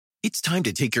It's time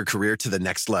to take your career to the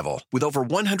next level. With over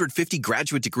 150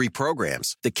 graduate degree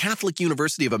programs, the Catholic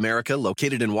University of America,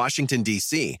 located in Washington,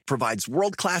 D.C., provides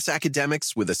world-class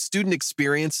academics with a student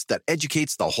experience that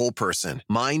educates the whole person,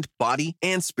 mind, body,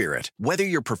 and spirit. Whether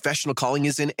your professional calling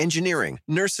is in engineering,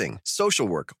 nursing, social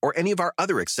work, or any of our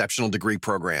other exceptional degree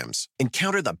programs,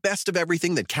 encounter the best of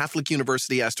everything that Catholic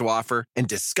University has to offer and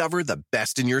discover the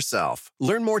best in yourself.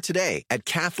 Learn more today at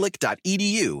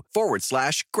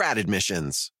catholic.edu/grad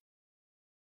admissions.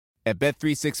 At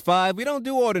Bet365, we don't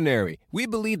do ordinary. We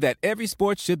believe that every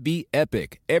sport should be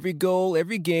epic. Every goal,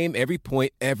 every game, every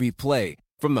point, every play.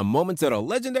 From the moments that are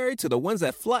legendary to the ones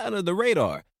that fly under the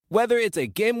radar. Whether it's a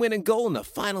game-winning goal in the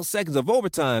final seconds of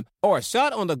overtime or a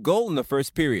shot on the goal in the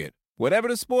first period. Whatever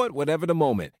the sport, whatever the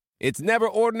moment. It's never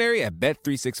ordinary at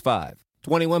Bet365.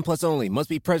 21 plus only. Must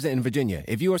be present in Virginia.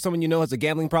 If you or someone you know has a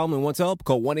gambling problem and wants help,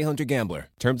 call 1-800-GAMBLER.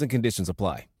 Terms and conditions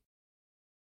apply.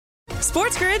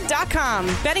 SportsGrid.com.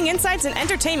 Betting insights and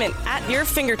entertainment at your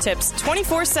fingertips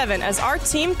 24/7 as our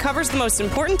team covers the most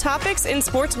important topics in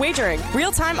sports wagering.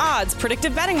 Real-time odds,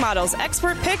 predictive betting models,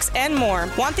 expert picks, and more.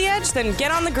 Want the edge? Then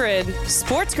get on the grid.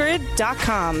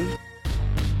 SportsGrid.com.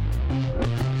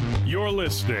 You're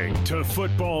listening to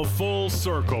Football Full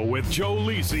Circle with Joe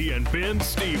Lisi and Ben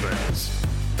Stevens.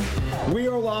 We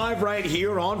are live right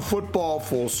here on Football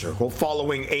Full Circle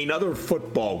following another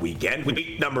football weekend,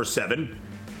 week number 7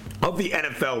 of the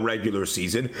NFL regular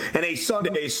season, and a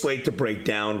Sunday slate to break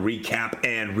down, recap,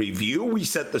 and review. We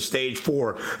set the stage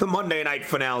for the Monday night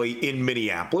finale in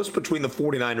Minneapolis between the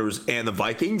 49ers and the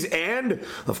Vikings, and,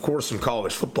 of course, some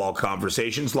college football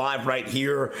conversations live right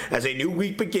here as a new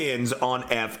week begins on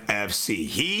FFC.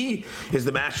 He is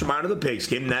the mastermind of the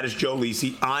Pigskin, and that is Joe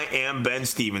Lisi. I am Ben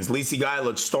Stevens. Lisi guy,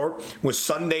 let's start with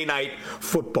Sunday night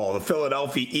football. The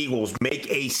Philadelphia Eagles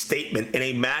make a statement in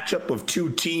a matchup of two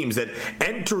teams that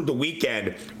entered the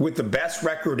weekend with the best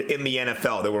record in the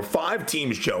NFL. There were 5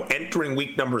 teams, Joe, entering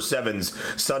week number 7's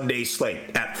Sunday slate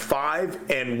at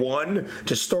 5-1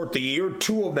 to start the year.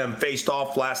 2 of them faced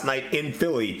off last night in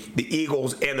Philly, the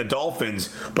Eagles and the Dolphins,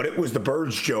 but it was the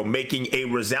Birds, Joe, making a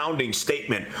resounding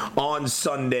statement on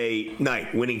Sunday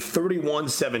night, winning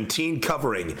 31-17,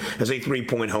 covering as a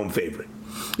 3-point home favorite.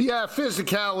 Yeah,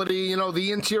 physicality,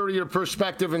 the interior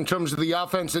perspective in terms of the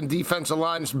offense and defensive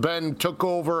lines, Ben took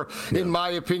over, in my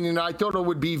opinion. I thought it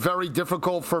would be very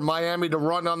difficult for Miami to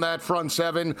run on that front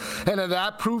 7, and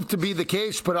that proved to be the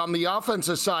case. But on the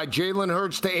offensive side, Jalen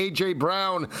Hurts to A.J.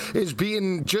 Brown is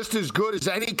being just as good as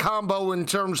any combo in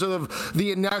terms of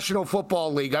the National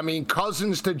Football League. I mean,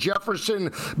 Cousins to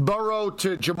Jefferson, Burrow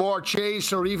to Jamar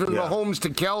Chase, or even Mahomes to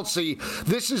Kelsey.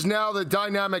 This is now the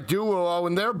dynamic duo,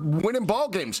 and they're winning ball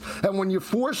games. And when you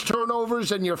force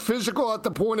turnovers and you're physical at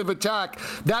the point of attack,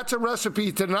 that's a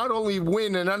recipe to not only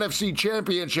win an NFC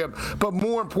championship, but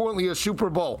more importantly, a Super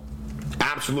Bowl.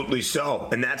 Absolutely so.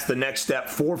 And that's the next step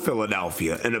for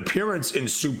Philadelphia. An appearance in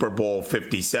Super Bowl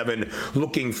 57,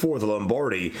 looking for the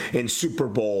Lombardi in Super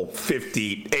Bowl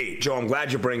 58. Joe, I'm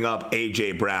glad you bring up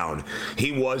A.J. Brown.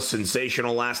 He was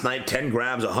sensational last night. 10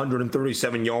 grabs,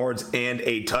 137 yards, and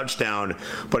a touchdown.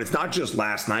 But it's not just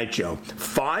last night, Joe.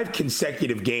 5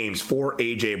 consecutive games for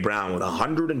A.J. Brown with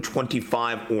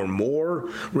 125 or more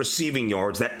receiving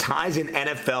yards. That ties an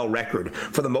NFL record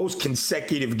for the most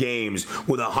consecutive games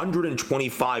with 125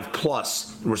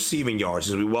 plus receiving yards,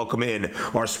 as we welcome in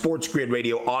our Sports Grid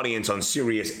Radio audience on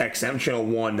Sirius XM channel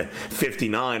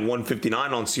 159.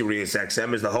 159 on Sirius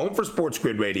XM is the home for Sports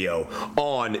Grid Radio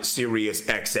on Sirius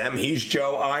XM. He's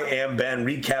Joe. I am Ben,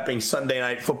 recapping Sunday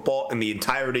Night Football and the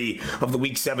entirety of the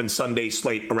Week 7 Sunday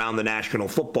slate around the National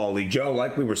Football League. Joe,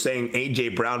 like we were saying, A.J.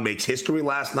 Brown makes history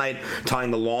last night,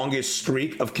 tying the longest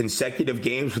streak of consecutive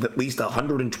games with at least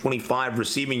 125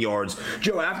 receiving yards.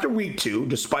 Joe, after Week 2,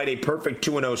 despite a perfect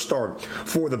 2-0 start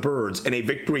for the Birds and a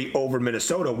victory over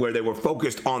Minnesota where they were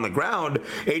focused on the ground,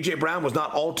 A.J. Brown was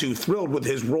not all too thrilled with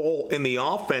his role in the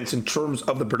offense in terms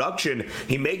of the production.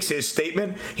 He makes his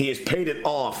statement. He has paid it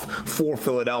off for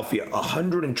Philadelphia.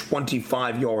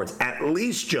 125 yards, at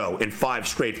least, Joe, in 5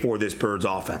 straight for this Birds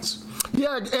offense.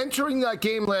 Yeah, entering that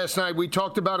game last night, we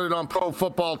talked about it on Pro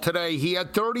Football Today. He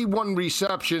had 31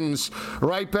 receptions,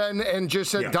 right, Ben? And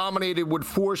just dominated with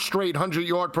 4 straight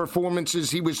 100-yard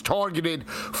performances. He was targeted targeted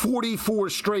 44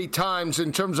 straight times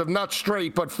in terms of not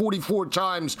straight, but 44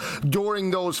 times during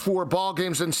those 4 ball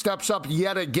games, and steps up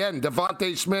yet again.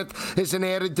 Devontae Smith is an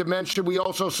added dimension. We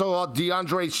also saw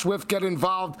DeAndre Swift get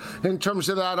involved in terms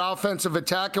of that offensive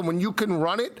attack, and when you can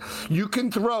run it, you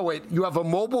can throw it. You have a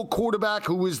mobile quarterback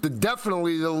who is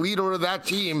definitely the leader of that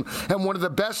team and one of the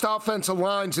best offensive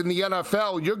lines in the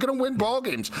NFL. You're going to win ball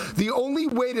games. The only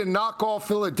way to knock off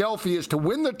Philadelphia is to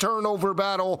win the turnover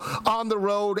battle on the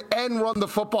road and run the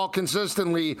football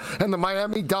consistently, and the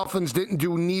Miami Dolphins didn't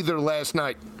do neither last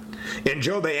night. And,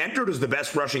 Joe, they entered as the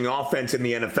best rushing offense in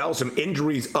the NFL. Some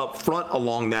injuries up front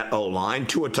along that O-line.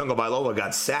 Tua Tagovailoa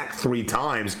got sacked 3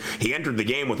 times. He entered the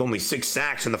game with only 6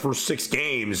 sacks in the first 6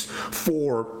 games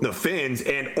for the Fins,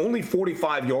 and only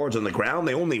 45 yards on the ground.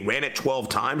 They only ran it 12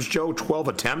 times, Joe, 12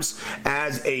 attempts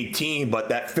as a team, but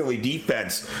that Philly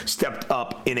defense stepped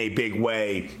up in a big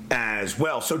way as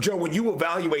well. So, Joe, when you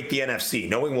evaluate the NFC,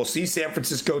 knowing we'll see San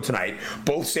Francisco tonight,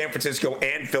 both San Francisco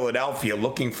and Philadelphia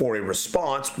looking for a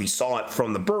response. We saw it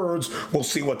from the Birds. We'll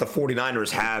see what the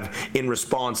 49ers have in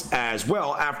response as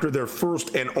well after their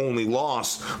first and only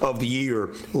loss of the year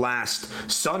last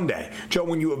Sunday. Joe,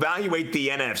 when you evaluate the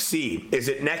NFC, is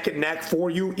it neck and neck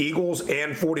for you, Eagles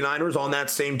and 49ers on that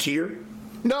same tier?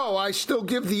 No, I still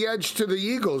give the edge to the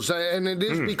Eagles, and it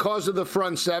is because of the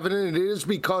front seven, and it is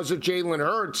because of Jalen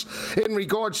Hurts in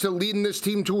regards to leading this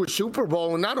team to a Super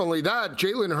Bowl. And not only that,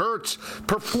 Jalen Hurts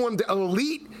performed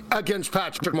elite against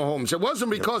Patrick Mahomes. It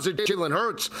wasn't because of Jalen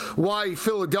Hurts why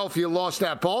Philadelphia lost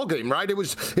that ball game, right? It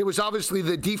was obviously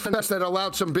the defense that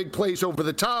allowed some big plays over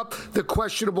the top, the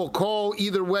questionable call.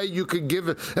 Either way, you could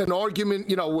give an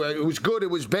argument, it was good,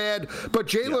 it was bad, but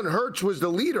Jalen Hurts was the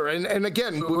leader. And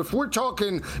again, if we're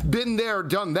talking been there,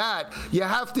 done that, you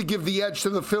have to give the edge to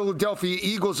the Philadelphia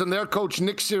Eagles and their coach,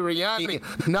 Nick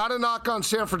Sirianni. Not a knock on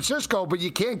San Francisco, but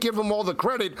you can't give them all the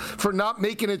credit for not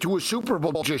making it to a Super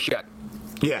Bowl just yet.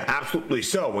 Yeah, absolutely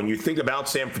so. When you think about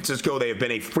San Francisco, they have been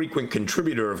a frequent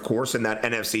contributor, of course, in that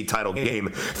NFC title game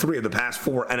 3 of the past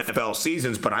 4 NFL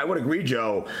seasons. But I would agree,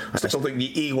 Joe, I still think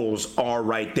the Eagles are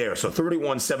right there. So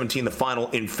 31-17, the final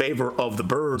in favor of the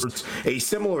Birds. A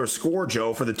similar score,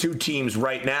 Joe, for the 2 teams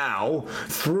right now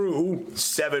through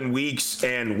 7 weeks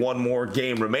and 1 more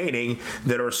game remaining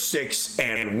that are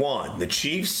 6-1. The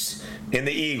Chiefs and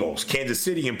the Eagles. Kansas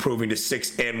City improving to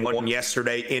 6-1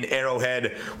 yesterday in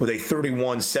Arrowhead with a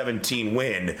 31-17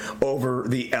 win over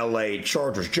the LA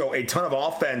Chargers. Joe, a ton of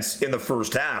offense in the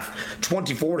first half.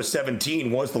 24-17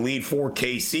 was the lead for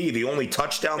KC. The only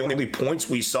touchdown, the only points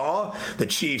we saw, the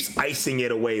Chiefs icing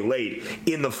it away late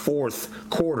in the 4th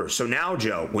quarter. So now,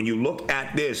 Joe, when you look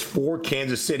at this for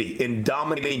Kansas City in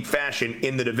dominating fashion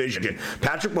in the division,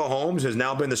 Patrick Mahomes has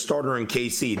now been the starter in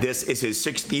KC. This is his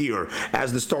 6th year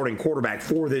as the starting quarterback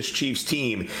for this Chiefs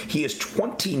team. He is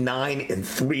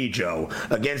 29-3, Joe,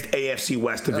 against AFC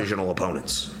West divisional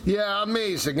opponents. Yeah,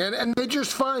 amazing. And they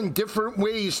just find different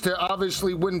ways to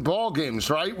obviously win ball games,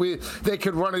 right? They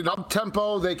could run it up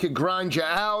tempo, they could grind you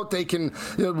out, they can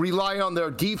rely on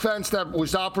their defense that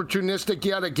was opportunistic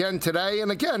yet again today.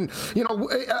 And again,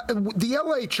 the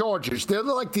LA Chargers, they're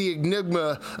like the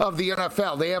enigma of the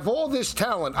NFL. They have all this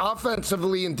talent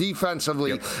offensively and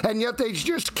defensively, and yet they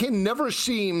just can never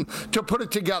seem to put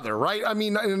it together, right? I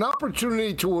mean, an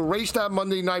opportunity to erase that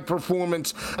Monday night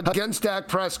performance against Dak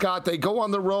Prescott. They go on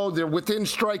the road, they're within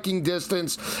striking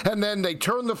distance, and then they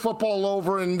turn the football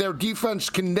over, and their defense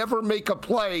can never make a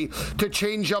play to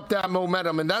change up that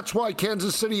momentum. And that's why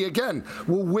Kansas City, again,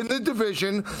 will win the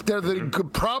division. They're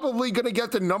probably going to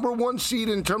get the number 1 seed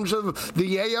in terms of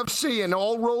the AFC, and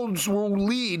all roads will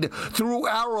lead through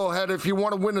Arrowhead if you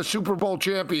want to win a Super Bowl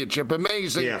championship.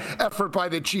 Amazing effort by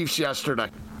the Chiefs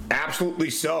yesterday. Absolutely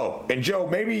so. And, Joe,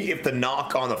 maybe if the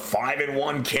knock on the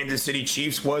 5-1 Kansas City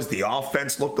Chiefs was the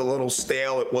offense looked a little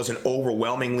stale, it wasn't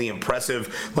overwhelmingly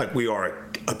impressive like we are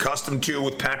accustomed to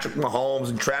with Patrick Mahomes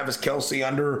and Travis Kelce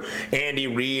under Andy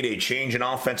Reid, a change in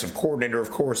offensive coordinator,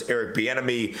 of course, Eric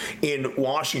Bieniemy in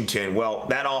Washington. Well,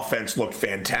 that offense looked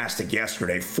fantastic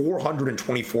yesterday.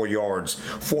 424 yards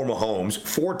for Mahomes,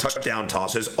 4 touchdown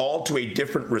tosses, all to a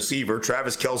different receiver.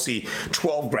 Travis Kelce,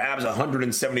 12 grabs,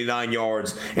 179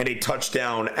 yards, and a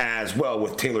touchdown as well,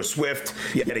 with Taylor Swift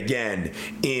yet again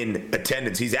in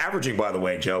attendance. He's averaging, by the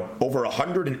way, Joe, over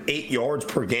 108 yards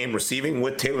per game receiving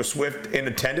with Taylor Swift in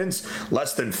attendance,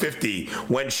 less than 50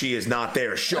 when she is not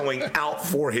there, showing out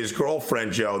for his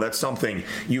girlfriend, Joe. That's something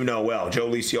you know well. Joe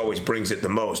Lisi always brings it the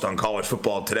most on College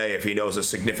Football Today if he knows a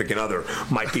significant other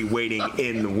might be waiting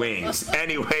in the wings.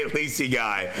 Anyway, Lisi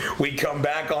guy, we come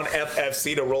back on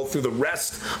FFC to roll through the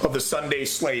rest of the Sunday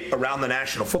slate around the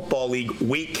National Football League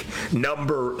Week week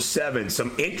number 7.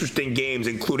 Some interesting games,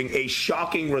 including a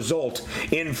shocking result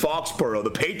in Foxborough.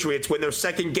 The Patriots win their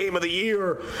second game of the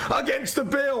year against the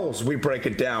Bills. We break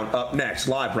it down up next,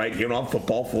 live right here on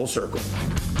Football Full Circle.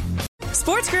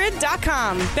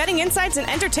 SportsGrid.com. Betting insights and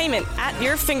entertainment at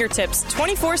your fingertips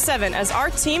 24/7 as our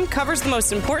team covers the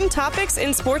most important topics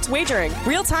in sports wagering.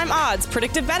 Real-time odds,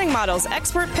 predictive betting models,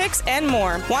 expert picks, and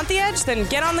more. Want the edge? Then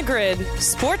get on the grid.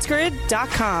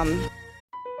 SportsGrid.com.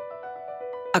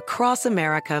 Across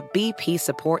America, BP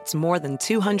supports more than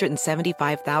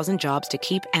 275,000 jobs to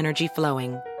keep energy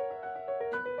flowing.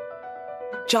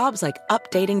 Jobs like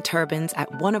updating turbines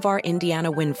at one of our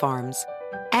Indiana wind farms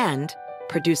and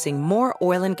producing more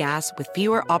oil and gas with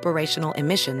fewer operational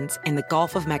emissions in the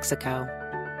Gulf of Mexico.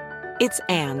 It's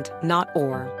and, not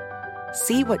or.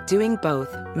 See what doing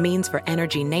both means for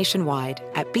energy nationwide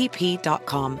at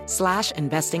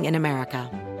bp.com/investing in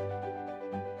America.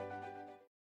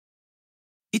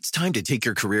 It's time to take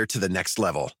your career to the next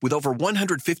level. With over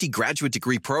 150 graduate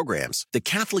degree programs, the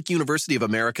Catholic University of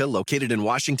America, located in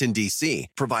Washington, D.C.,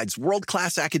 provides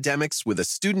world-class academics with a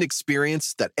student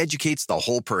experience that educates the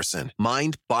whole person,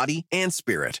 mind, body, and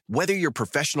spirit. Whether your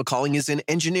professional calling is in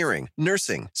engineering,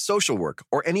 nursing, social work,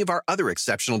 or any of our other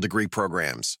exceptional degree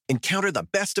programs, encounter the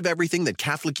best of everything that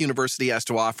Catholic University has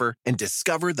to offer and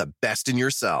discover the best in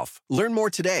yourself. Learn more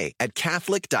today at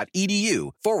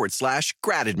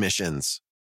catholic.edu/grad admissions.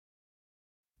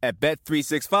 At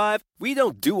Bet365, we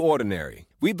don't do ordinary.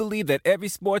 We believe that every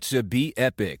sport should be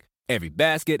epic. Every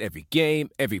basket, every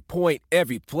game, every point,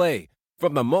 every play.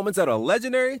 From the moments that are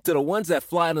legendary to the ones that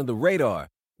fly under the radar.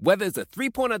 Whether it's a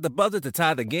three-pointer at the buzzer to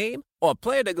tie the game or a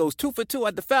player that goes 2 for 2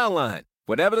 at the foul line.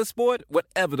 Whatever the sport,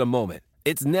 whatever the moment.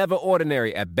 It's never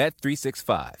ordinary at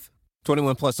Bet365.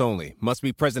 21 plus only. Must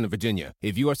be present in Virginia.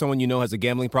 If you or someone you know has a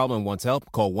gambling problem and wants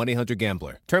help, call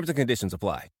 1-800-GAMBLER. Terms and conditions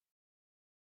apply.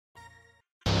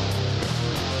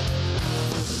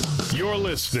 You're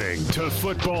listening to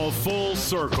Football Full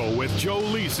Circle with Joe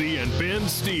Lisi and Ben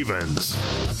Stevens.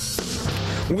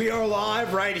 We are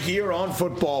live right here on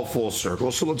Football Full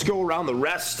Circle, so let's go around the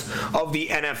rest of the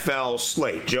NFL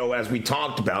slate. Joe, as we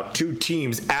talked about, 2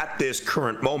 teams at this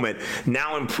current moment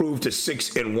now improved to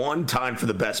 6-1, tied for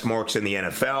the best marks in the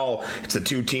NFL. It's the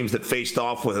 2 teams that faced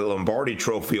off with a Lombardi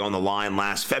Trophy on the line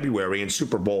last February in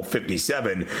Super Bowl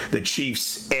 57, the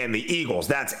Chiefs and the Eagles.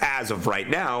 That's as of right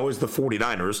now, as the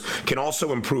 49ers can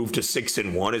also improve to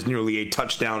 6-1 as nearly a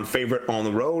touchdown favorite on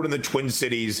the road in the Twin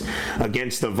Cities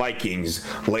against the Vikings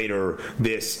later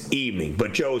this evening.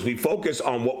 But Joe, as we focus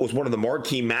on what was one of the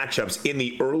marquee matchups in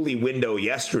the early window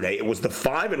yesterday, it was the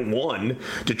 5-1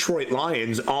 Detroit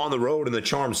Lions on the road in the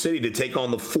Charm City to take on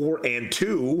the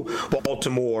 4-2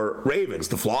 Baltimore Ravens.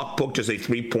 The Flock booked as a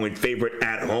 3-point favorite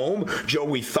at home. Joe,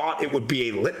 we thought it would be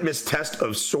a litmus test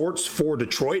of sorts for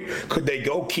Detroit. Could they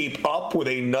go keep up with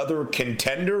another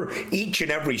contender? Each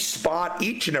and every spot,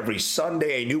 each and every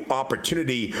Sunday, a new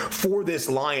opportunity for this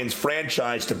Lions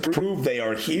franchise to prove they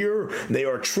are here. They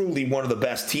are truly one of the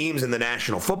best teams in the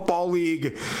National Football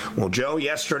League. Well, Joe,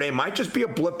 yesterday might just be a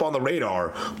blip on the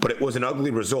radar, but it was an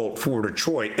ugly result for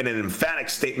Detroit and an emphatic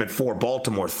statement for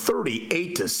Baltimore.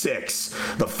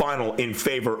 38-6, the final in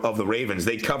favor of the Ravens.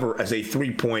 They cover as a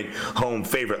 3-point home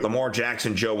favorite. Lamar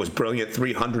Jackson, Joe, was brilliant.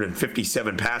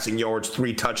 357 passing yards,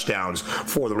 3 touchdowns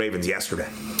for the Ravens yesterday.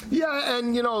 Yeah,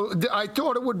 and, I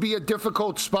thought it would be a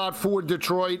difficult spot for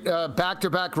Detroit.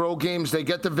 Back-to-back road games. They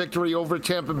get the victory over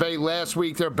Tampa Bay last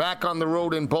week. They're back on the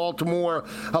road in Baltimore.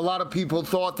 A lot of people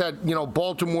thought that,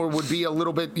 Baltimore would be a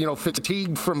little bit,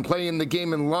 fatigued from playing the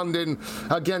game in London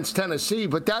against Tennessee.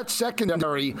 But that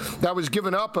secondary that was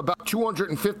given up about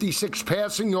 256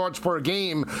 passing yards per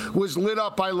game was lit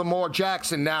up by Lamar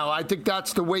Jackson. Now, I think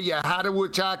that's the way you had to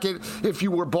attack it. If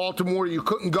you were Baltimore, you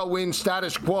couldn't go in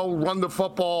status quo, run the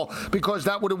football, because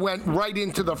that would have went right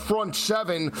into the front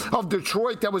 7 of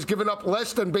Detroit that was giving up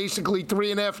less than basically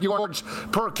 3.5 yards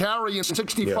per carry and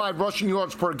 65 rushing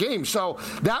yards per game. So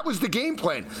that was the game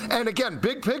plan. And again,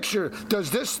 big picture,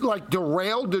 does this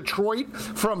derail Detroit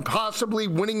from possibly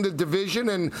winning the division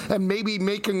and maybe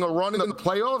making a run in the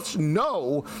playoffs?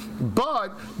 No,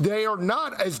 but they are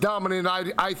not as dominant,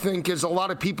 I think, as a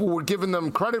lot of people were giving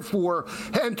them credit for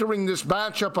entering this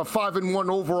matchup, a 5-1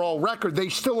 overall record. They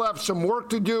still have some work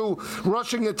to do.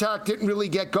 Rushing attack didn't really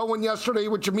get going yesterday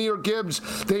with Jahmyr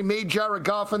Gibbs. They made Jared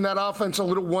Goff and that offense a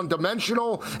little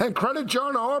one-dimensional. And credit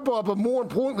John Harbaugh, but more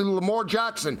importantly, Lamar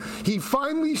Jackson. He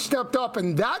finally stepped up,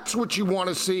 and that's what you want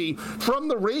to see from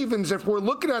the Ravens if we're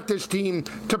looking at this team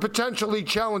to potentially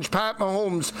challenge Pat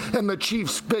Mahomes and the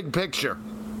Chiefs' big picture.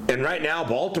 And right now,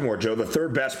 Baltimore, Joe, the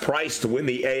third best price to win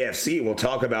the AFC. We'll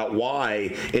talk about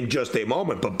why in just a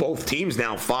moment. But both teams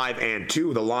now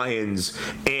 5-2, the Lions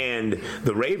and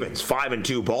the Ravens.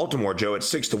 5-2 Baltimore, Joe, at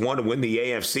 6-1 to win the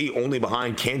AFC, only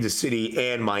behind Kansas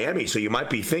City and Miami. So you might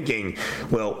be thinking,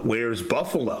 well, where's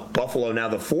Buffalo? Buffalo now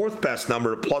the fourth best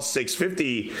number at plus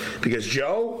 650 because,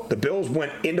 Joe, the Bills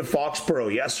went into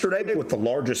Foxborough yesterday with the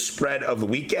largest spread of the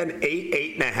weekend,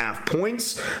 8.5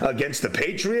 points against the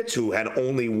Patriots, who had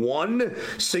only one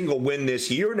single win this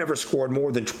year, never scored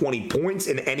more than 20 points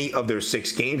in any of their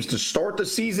 6 games to start the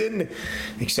season,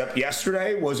 except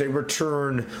yesterday was a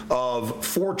return of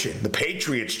fortune. The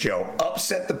Patriots, Joe,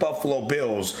 upset the Buffalo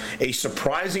Bills, a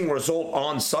surprising result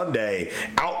on Sunday,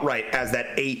 outright as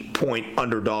that 8-point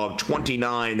underdog,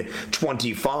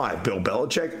 29-25. Bill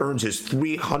Belichick earns his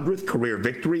 300th career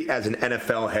victory as an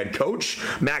NFL head coach.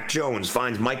 Mac Jones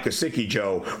finds Mike Gesicki,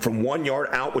 Joe, from 1 yard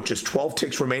out with just 12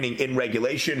 ticks remaining in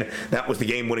regulation. That was the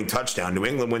game-winning touchdown. New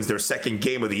England wins their second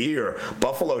game of the year.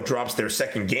 Buffalo drops their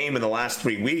second game in the last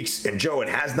 3 weeks. And, Joe, it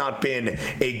has not been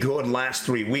a good last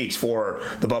 3 weeks for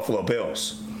the Buffalo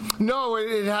Bills. No,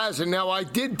 it hasn't. Now, I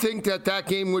did think that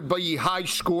game would be high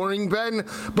scoring, Ben,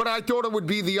 but I thought it would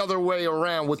be the other way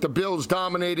around, with the Bills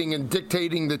dominating and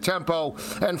dictating the tempo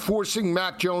and forcing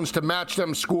Mac Jones to match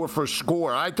them score for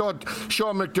score. I thought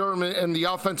Sean McDermott and the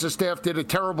offensive staff did a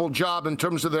terrible job in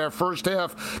terms of their first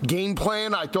half game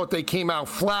plan. I thought they came out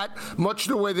flat, much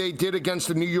the way they did against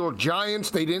the New York Giants.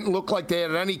 They didn't look like they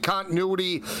had any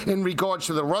continuity in regards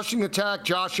to the rushing attack.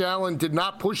 Josh Allen did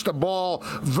not push the ball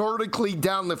vertically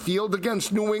down the field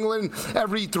against New England.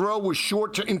 Every throw was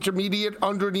short to intermediate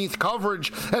underneath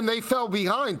coverage, and they fell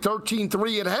behind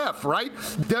 13-3 at half, right?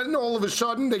 Then all of a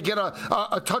sudden they get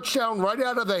a touchdown right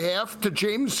out of the half to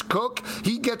James Cook.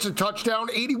 He gets a touchdown,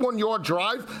 81-yard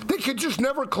drive. They could just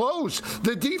never close.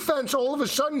 The defense all of a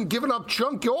sudden giving up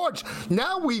chunk yards.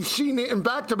 Now we've seen it in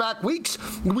back-to-back weeks.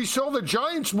 We saw the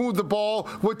Giants move the ball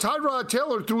with Tyrod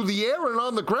Taylor through the air and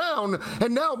on the ground,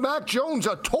 and now Mac Jones,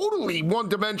 a totally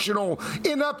one-dimensional,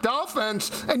 inept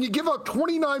offense, and you give up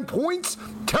 29 points.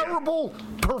 Terrible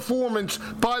performance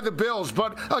by the Bills.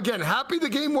 But again, happy the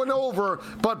game went over,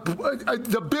 but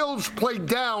the Bills played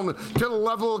down to the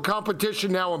level of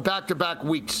competition now in back-to-back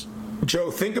weeks.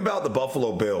 Joe, think about the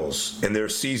Buffalo Bills and their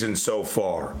season so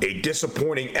far. A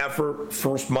disappointing effort,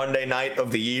 first Monday night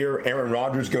of the year. Aaron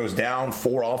Rodgers goes down,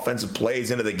 4 offensive plays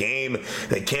into the game.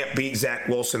 They can't beat Zach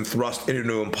Wilson, thrust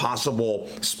into an impossible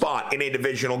spot in a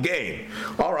divisional game.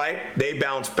 All right, they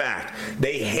bounce back.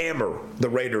 They hammer the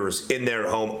Raiders in their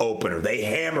home opener. They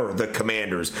hammer the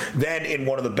Commanders. Then in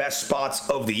one of the best spots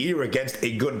of the year against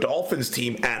a good Dolphins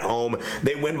team at home,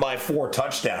 they win by 4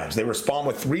 touchdowns. They respond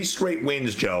with 3 straight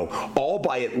wins, Joe, all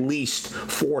by at least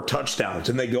 4 touchdowns.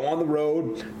 And they go on the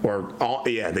road,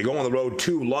 they go on the road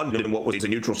to London, what was a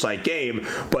neutral site game,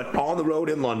 but on the road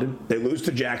in London, they lose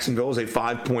to Jacksonville as a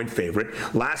 5-point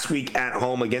favorite. Last week at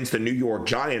home against the New York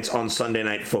Giants on Sunday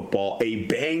Night Football, a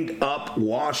banged up,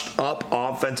 washed up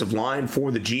offensive line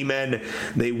for the G-Men.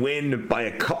 They win by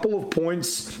a couple of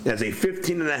points as a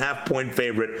 15.5-point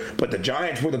favorite, but the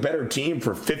Giants were the better team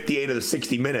for 58 of the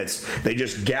 60 minutes. They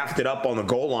just gaffed it up on the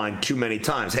goal line too many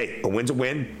times. Hey, a win's a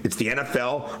win. It's the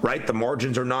NFL, right? The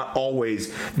margins are not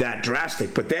always that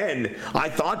drastic. But then I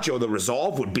thought, Joe, the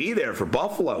resolve would be there for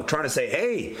Buffalo, trying to say,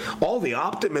 hey, all the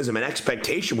optimism and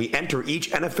expectation we enter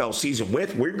each NFL season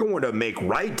with, we're going to make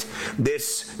right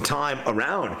this time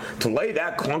around. To lay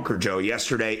that clunker, Joe,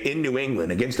 yesterday in New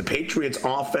England against the Patriots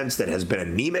offense that has been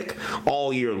anemic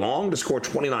all year long, to score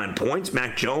 29 points.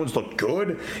 Mac Jones looked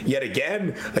good yet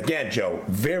again. Again, Joe,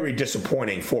 very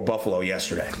disappointing for Buffalo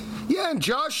yesterday. Yeah, and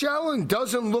Josh Allen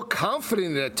doesn't look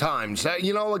confident at times.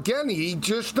 Again, he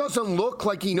just doesn't look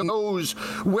like he knows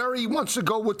where he wants to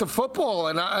go with the football,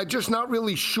 and I'm just not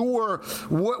really sure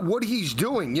what he's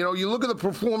doing. You look at the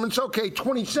performance, okay,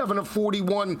 27 of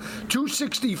 41,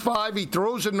 265. He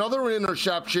throws another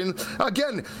interception.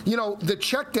 Again, the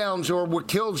checkdowns are what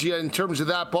kills you in terms of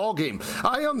that ball game.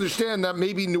 I understand that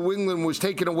maybe New England was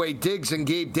taking away Diggs and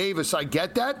Gabe Davis. I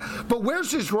get that. But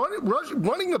where's his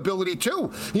running ability,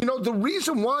 too? The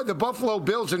reason why the Buffalo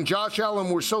Bills and Josh Allen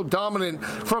were so dominant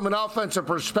from an offensive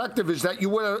perspective is that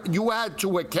you had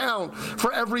to account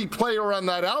for every player on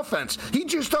that offense. He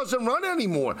just doesn't run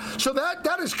anymore. So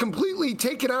that is completely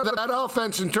taken out of that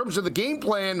offense in terms of the game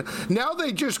plan. Now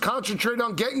they just concentrate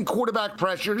on getting quarterback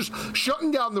pressures, shutting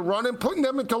down the run, and putting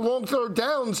them into long third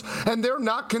downs, and they're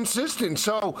not consistent.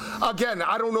 So, again,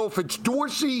 I don't know if it's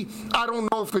Dorsey. I don't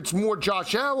know if it's more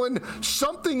Josh Allen.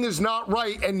 Something is not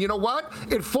right, and you know what?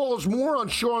 It falls more on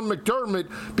Sean McDermott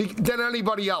than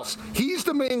anybody else. He's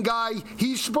the main guy.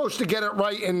 He's supposed to get it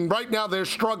right, and right now they're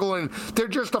struggling. They're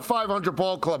just a 500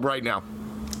 ball club right now.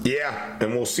 Yeah,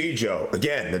 and we'll see, Joe.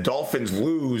 Again, the Dolphins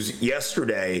lose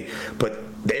yesterday, but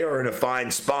they are in a fine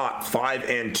spot,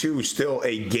 5-2, still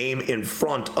a game in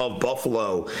front of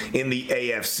Buffalo in the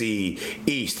AFC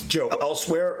East. Joe,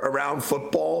 elsewhere around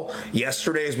football,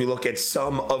 yesterday as we look at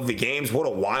some of the games, what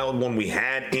a wild one we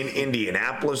had in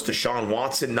Indianapolis. Deshaun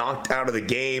Watson knocked out of the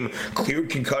game, cleared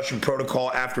concussion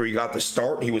protocol after he got the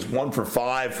start. He was 1 for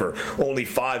 5 for only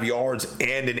 5 yards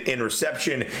and an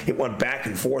interception. It went back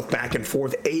and forth.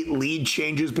 8 lead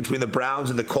changes between the Browns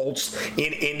and the Colts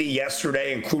in Indy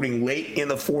yesterday, including late in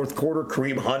the fourth quarter.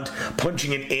 Kareem Hunt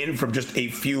punching it in from just a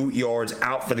few yards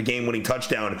out for the game-winning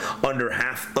touchdown. Under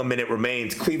half a minute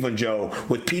remains. Cleveland, Joe,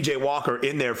 with P.J. Walker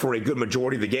in there for a good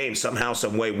majority of the game, somehow,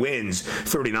 some way wins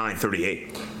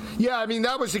 39-38. Yeah, I mean,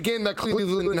 that was a game that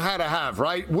Cleveland had to have,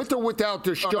 right? With or without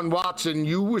Deshaun Watson,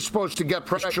 you were supposed to get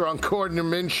pressure on Gardner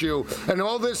Minshew, and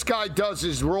all this guy does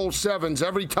is roll sevens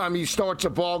every time he starts a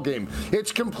ball game.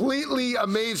 It's completely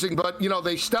amazing, but, you know,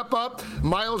 they step up.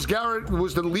 Myles Garrett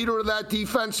was the leader of that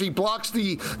defense. He blocks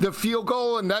the field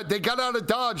goal, and that they got out of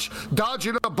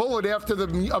dodging a bullet after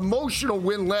the emotional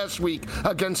win last week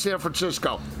against San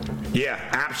Francisco. Yeah,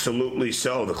 absolutely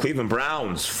so. The Cleveland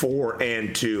Browns,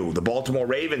 4-2. The Baltimore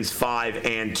Ravens,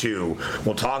 5-2.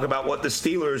 We'll talk about what the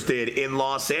Steelers did in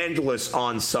Los Angeles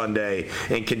on Sunday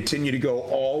and continue to go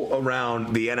all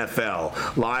around the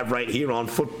NFL. Live right here on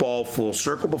Football Full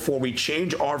Circle before we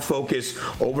change our focus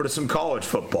over to some college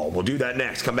football. We'll do that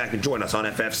next. Come back and join us on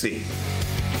FFC.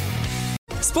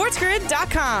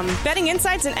 SportsGrid.com. Betting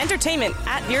insights and entertainment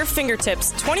at your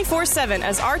fingertips 24/7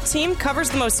 as our team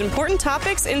covers the most important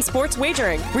topics in sports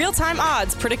wagering. Real-time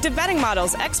odds, predictive betting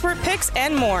models, expert picks,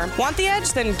 and more. Want the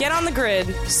edge? Then get on the grid.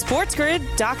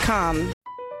 SportsGrid.com.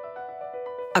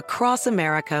 Across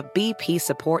America, BP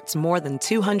supports more than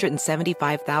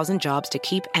 275,000 jobs to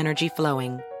keep energy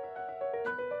flowing.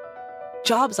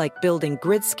 Jobs like building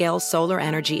grid-scale solar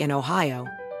energy in Ohio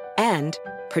and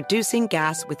producing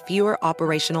gas with fewer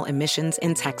operational emissions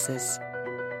in Texas.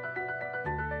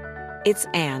 It's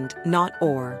and, not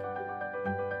or.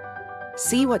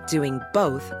 See what doing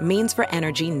both means for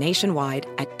energy nationwide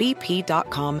at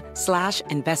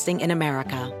bp.com/investing in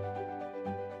America.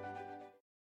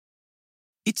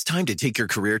 It's time to take your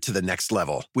career to the next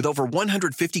level. With over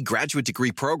 150 graduate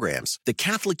degree programs, the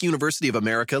Catholic University of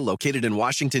America, located in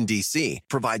Washington, D.C.,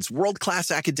 provides world-class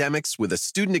academics with a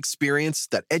student experience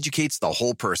that educates the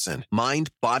whole person, mind,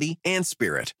 body, and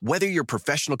spirit. Whether your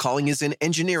professional calling is in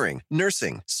engineering,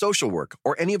 nursing, social work,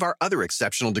 or any of our other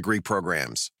exceptional degree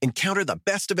programs, encounter the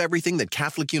best of everything that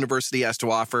Catholic University has to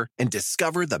offer and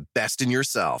discover the best in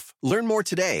yourself. Learn more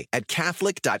today at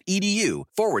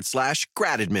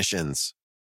catholic.edu/grad admissions.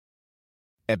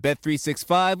 At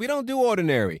Bet365, we don't do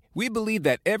ordinary. We believe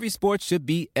that every sport should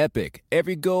be epic.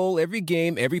 Every goal, every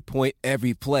game, every point,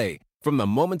 every play. From the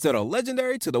moments that are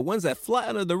legendary to the ones that fly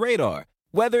under the radar.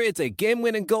 Whether it's a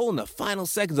game-winning goal in the final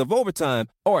seconds of overtime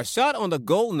or a shot on the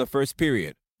goal in the first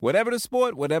period. Whatever the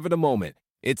sport, whatever the moment.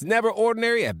 It's never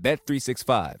ordinary at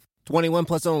Bet365. 21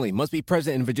 plus only. Must be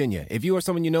present in Virginia. If you or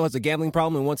someone you know has a gambling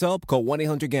problem and wants help, call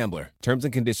 1-800-GAMBLER. Terms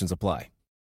and conditions apply.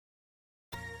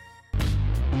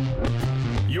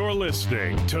 You're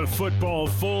listening to Football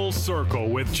Full Circle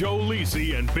with Joe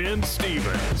Lisi and Ben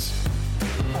Stevens.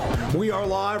 We are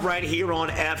live right here on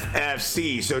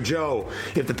FFC. So, Joe,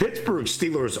 if the Pittsburgh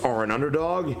Steelers are an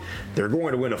underdog, they're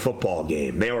going to win a football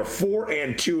game. They are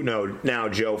 4-2 now,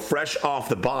 Joe, fresh off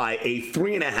the bye, a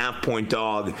 3.5-point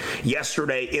dog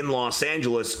yesterday in Los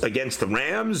Angeles against the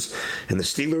Rams, and the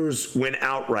Steelers win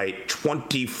outright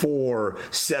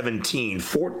 24-17,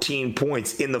 14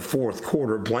 points in the fourth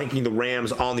quarter, blanking the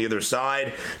Rams on the other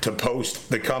side to post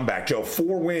the comeback. Joe,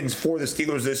 4 wins for the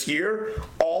Steelers this year,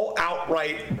 all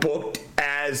outright booked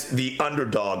as the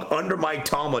underdog under Mike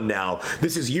Tomlin now.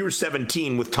 This is year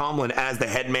 17 with Tomlin as the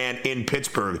head man in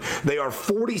Pittsburgh. They are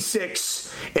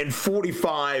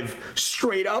 46-45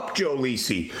 straight up, Joe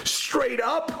Lisi. Straight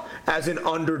up as an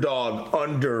underdog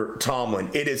under Tomlin.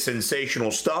 It is sensational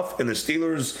stuff, and the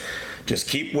Steelers just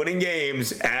keep winning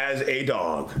games as a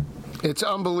dog. It's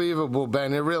unbelievable,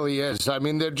 Ben. It really is. I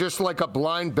mean, they're just like a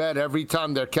blind bet every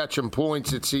time they're catching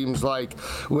points, it seems like.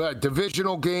 We're a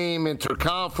divisional game,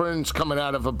 interconference, coming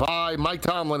out of a bye. Mike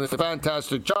Tomlin did a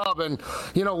fantastic job. And,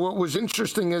 you know, what was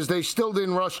interesting is they still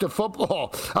didn't rush to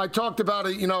football. I talked about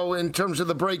it, you know, in terms of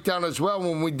the breakdown as well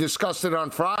when we discussed it on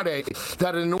Friday,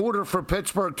 that in order for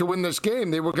Pittsburgh to win this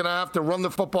game, they were going to have to run the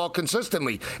football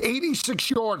consistently. 86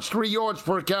 yards, 3 yards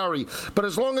per carry. But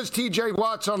as long as T.J.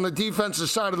 Watt's on the defensive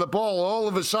side of the ball, ball, all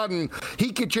of a sudden,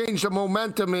 he could change the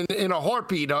momentum in a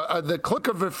heartbeat. The click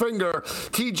of a finger,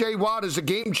 T.J. Watt is a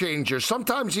game changer.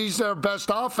 Sometimes he's their best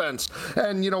offense.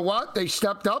 And you know what? They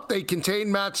stepped up. They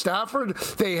contained Matt Stafford.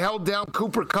 They held down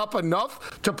Cooper Kupp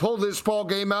enough to pull this ball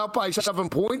game out by 7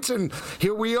 points. And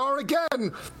here we are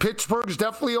again. Pittsburgh's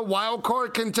definitely a wild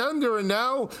card contender, and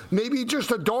now maybe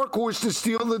just a dark horse to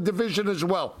steal the division as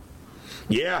well.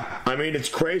 Yeah, I mean, it's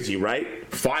crazy, right?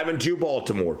 5-2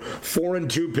 Baltimore,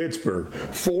 4-2 Pittsburgh,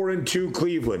 4-2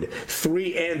 Cleveland,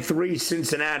 3-3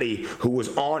 Cincinnati, who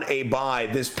was on a bye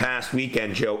this past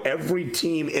weekend, Joe. Every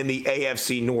team in the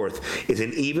AFC North is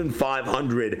an even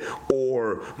 500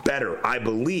 or better. I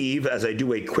believe, as I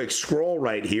do a quick scroll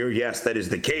right here, yes, that is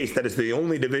the case. That is the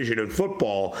only division in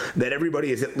football that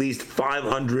everybody is at least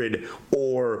 500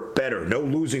 or better. No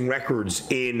losing records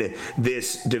in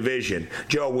this division.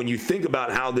 Joe, when you think about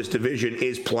how this division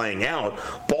is playing out,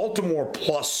 Baltimore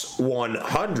plus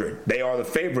 100. They are the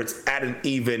favorites at an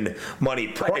even money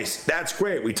price. That's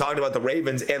great. We talked about the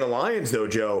Ravens and the Lions, though,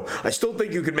 Joe. I still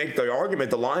think you could make the argument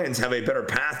the Lions have a better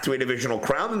path to a divisional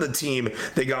crown than the team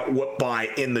they got whooped by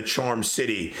in the Charm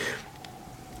City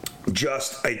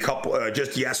just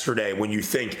yesterday. When you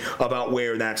think about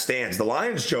where that stands, the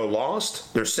Lions, Joe,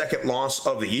 lost their second loss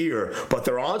of the year, but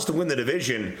their odds to win the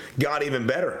division got even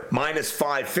better, minus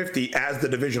 550 as the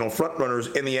divisional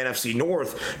frontrunners in the NFC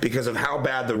North because of how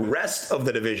bad the rest of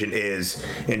the division is.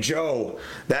 And Joe,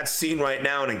 that's seen right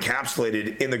now and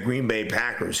encapsulated in the Green Bay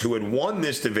Packers, who had won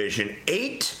this division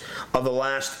 8 of the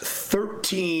last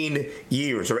 13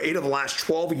 years, or 8 of the last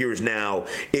 12 years now,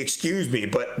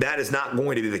 but that is not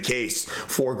going to be the case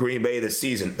for Green Bay this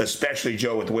season, especially,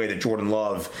 Joe, with the way that Jordan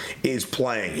Love is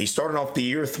playing. He started off the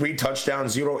year 3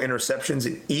 touchdowns, 0 interceptions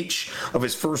in each of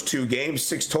his first 2 games,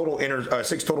 6 total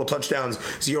touchdowns,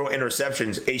 0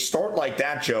 interceptions. A start like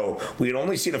that, Joe, we had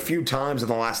only seen a few times in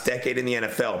the last decade in the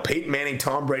NFL. Peyton Manning,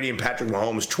 Tom Brady, and Patrick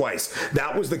Mahomes twice.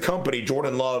 That was the company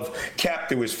Jordan Love kept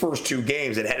through his first 2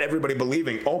 games and had everybody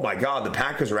believing, oh my God, the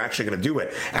Packers are actually going to do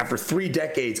it. After 3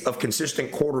 decades of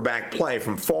consistent quarterback play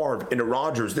from Favre into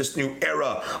Rodgers, this new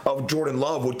era of Jordan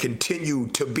Love would continue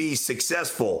to be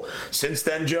successful. Since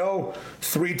then, Joe,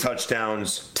 3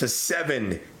 touchdowns to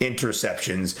 7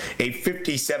 interceptions, a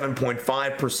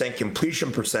 57.5%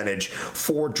 completion percentage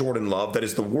for Jordan Love. That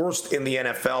is the worst in the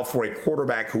NFL for a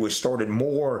quarterback who has started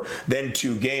more than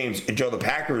 2 games. And Joe, the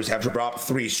Packers have dropped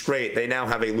 3 straight. They now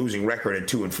have a losing record at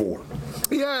 2-4.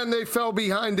 Yeah, and they fell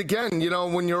behind again. You know,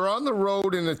 when you're on the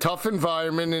road in a tough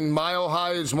environment, and Mile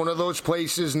High is one of those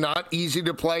places not easy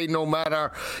to play, no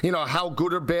matter, how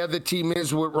good or bad the team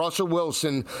is with Russell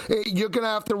Wilson, you're going to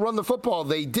have to run the football.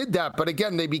 They did that, but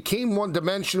again, they became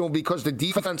one-dimensional because the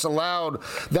defense allowed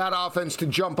that offense to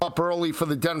jump up early for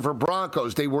the Denver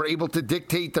Broncos. They were able to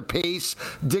dictate the pace,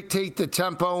 dictate the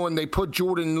tempo, and they put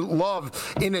Jordan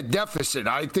Love in a deficit.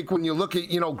 I think when you look at,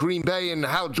 Green Bay and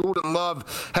how Jordan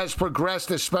Love has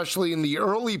progressed, especially in the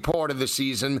early part of the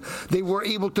season, they were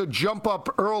able to jump up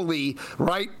early,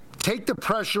 right? Take the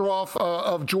pressure off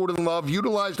of Jordan Love,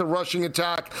 utilize the rushing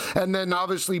attack, and then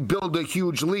obviously build a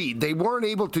huge lead. They weren't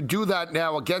able to do that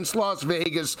now against Las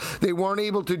Vegas. They weren't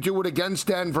able to do it against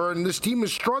Denver, and this team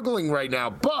is struggling right now.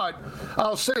 But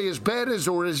I'll say, as bad as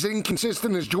or as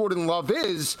inconsistent as Jordan Love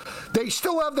is, they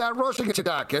still have that rushing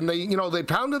attack, and they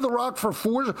pounded the rock for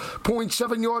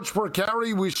 4.7 yards per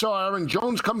carry. We saw Aaron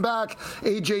Jones come back,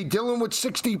 A.J. Dillon with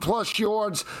 60-plus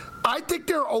yards. I think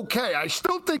they're okay. I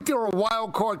still think they're a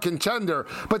wild card contender,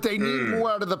 but they need more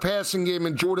out of the passing game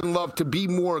and Jordan Love to be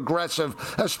more aggressive,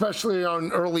 especially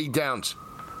on early downs.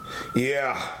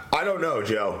 Yeah, I don't know,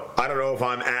 Joe. I don't know if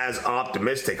I'm as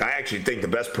optimistic. I actually think the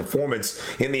best performance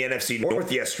in the NFC North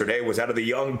yesterday was out of the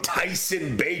young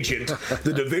Tyson Bagent,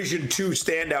 the Division II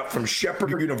standout from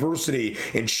Shepherd University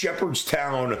in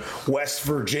Shepherdstown, West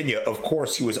Virginia. Of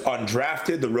course, he was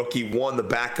undrafted. The rookie won the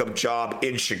backup job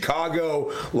in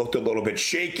Chicago, looked a little bit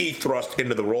shaky, thrust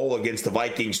into the role against the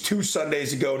Vikings 2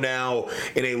 Sundays ago now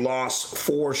in a loss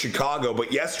for Chicago.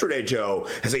 But yesterday, Joe,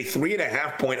 as a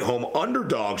 3.5-point home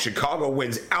underdog, Chicago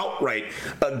wins outright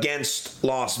against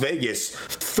Las Vegas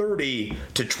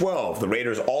 30-12. The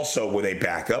Raiders also with a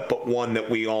backup, but one that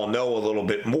we all know a little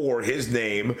bit more. His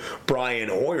name, Brian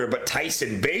Hoyer, but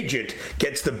Tyson Bagent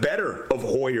gets the better of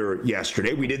Hoyer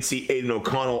yesterday. We did see Aiden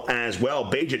O'Connell as well.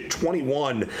 Bagent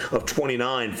 21 of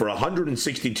 29 for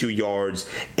 162 yards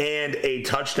and a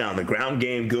touchdown. The ground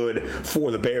game good for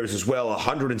the Bears as well,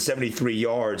 173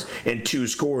 yards and 2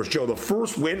 scores. Joe, the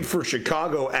first win for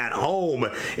Chicago at home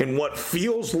in what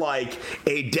feels like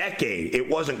a decade. It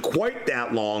wasn't quite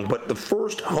that long, but the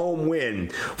first home win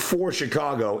for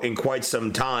Chicago in quite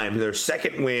some time. Their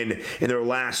second win in their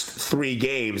last 3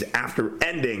 games after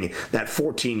ending that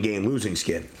 14-game losing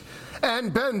skid.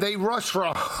 And, Ben, they rushed for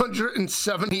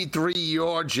 173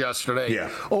 yards yesterday.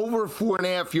 Yeah. Over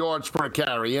 4.5 yards per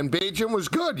carry. And Bajan was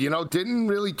good,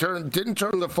 didn't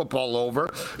turn the football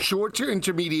over. Short to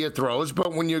intermediate throws.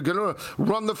 But when you're going to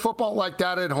run the football like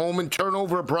that at home and turn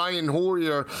over Brian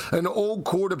Hoyer, an old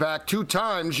quarterback, 2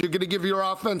 times, you're going to give your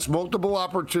offense multiple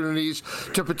opportunities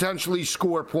to potentially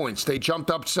score points. They jumped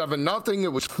up 7-0. It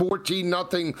was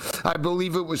 14-0. I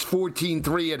believe it was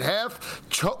 14-3 at half.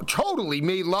 Totally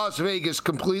made Las Vegas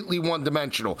completely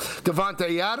one-dimensional.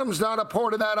 Davante Adams not a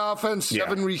part of that offense.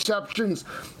 7 receptions,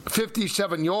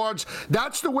 57 yards.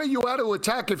 That's the way you had to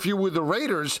attack if you were the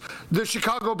Raiders, the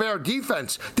Chicago Bear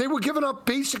defense. They were giving up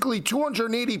basically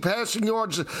 280 passing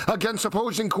yards against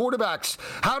opposing quarterbacks.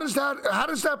 How does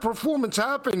that performance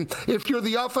happen if you're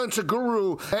the offensive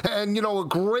guru and a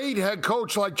great head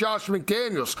coach like Josh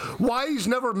McDaniels? Why he's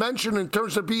never mentioned in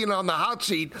terms of being on the hot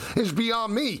seat is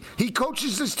beyond me. He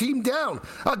coaches this team down.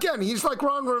 Again, he's like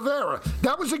Ron Rivera.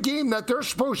 That was a game that they're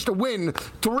supposed to win,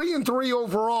 3-3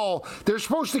 overall. They're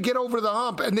supposed to get over the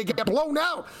hump, and they get blown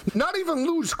out. Not even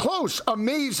lose close.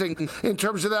 Amazing in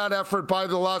terms of that effort by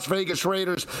the Las Vegas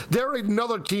Raiders. They're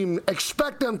another team.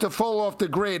 Expect them to fall off the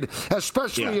grid,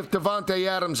 especially if Davante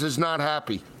Adams is not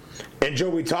happy. And, Joe,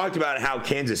 we talked about how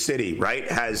Kansas City, right,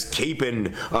 has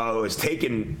taken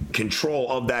control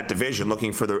of that division,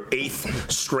 looking for their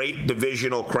 8th straight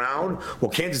divisional crown. Well,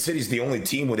 Kansas City's the only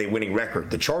team with a winning record.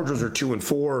 The Chargers are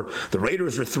 2-4, the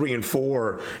Raiders are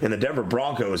 3-4, and the Denver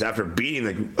Broncos, after beating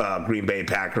the Green Bay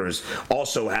Packers,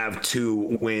 also have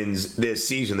 2 wins this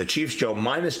season. The Chiefs, Joe,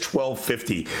 minus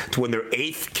 1250 to win their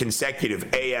 8th consecutive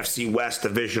AFC West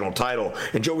divisional title.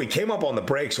 And, Joe, we came up on the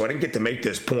break, so I didn't get to make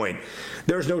this point.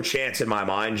 There's no chance in my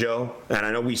mind, Joe, and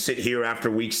I know we sit here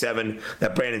after week 7,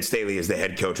 that Brandon Staley is the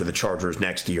head coach of the Chargers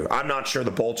next year. I'm not sure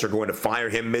the Bolts are going to fire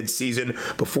him mid-season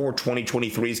before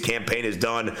 2023's campaign is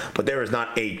done, but there is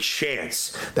not a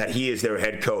chance that he is their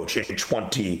head coach in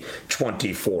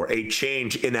 2024. A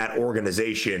change in that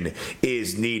organization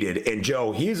is needed. And,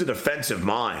 Joe, he is a defensive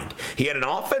mind. He had an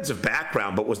offensive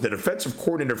background, but was the defensive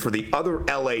coordinator for the other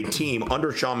LA team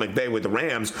under Sean McVay with the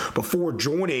Rams before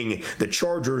joining the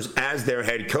Chargers as their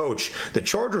head coach. The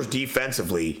Chargers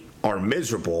defensively are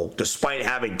miserable despite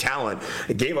having talent.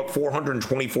 It gave up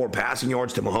 424 passing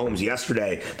yards to Mahomes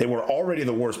yesterday. They were already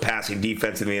the worst passing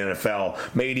defense in the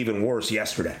NFL, made even worse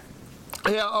yesterday.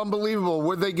 Yeah, unbelievable.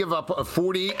 Would they give up a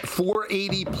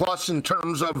 480 plus in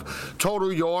terms of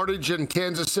total yardage, and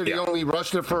Kansas City only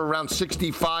rushed it for around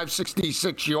 65,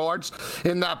 66 yards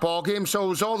in that ball game. So it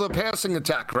was all the passing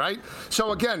attack, right?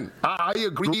 So again, I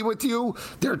agree with you.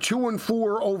 They're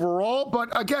 2-4 overall, but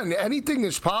again, anything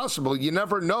is possible. You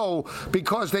never know,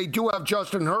 because they do have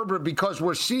Justin Herbert, because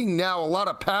we're seeing now a lot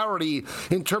of parity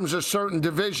in terms of certain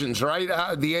divisions, right?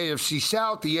 The AFC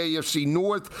South, the AFC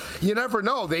North. You never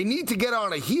know. They need to get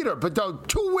on a heater, but the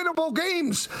 2 winnable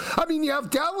games. I mean, you have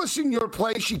Dallas in your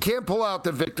place. You can't pull out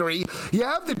the victory. You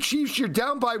have the Chiefs. You're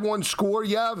down by 1 score.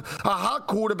 You have a hot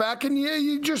quarterback, and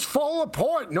you just fall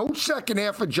apart. No second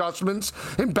half adjustments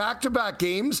in back-to-back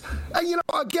games. And,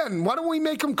 again, why don't we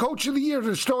make him coach of the year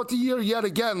to start the year yet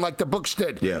again, like the books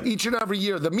did each and every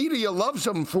year? The media loves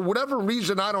him for whatever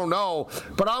reason, I don't know.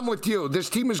 But I'm with you. This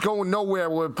team is going nowhere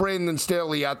with Brandon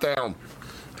Staley at the helm.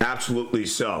 Absolutely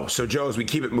so. So, Joe, as we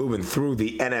keep it moving through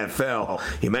the NFL,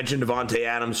 you mentioned Davante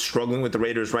Adams struggling with the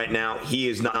Raiders right now. He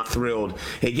is not thrilled.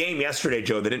 A game yesterday,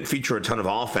 Joe, that didn't feature a ton of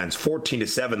offense.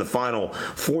 14-7, the final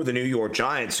for the New York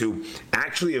Giants, who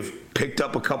actually have picked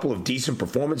up a couple of decent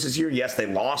performances here. Yes, they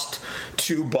lost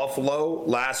to Buffalo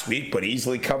last week, but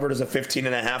easily covered as a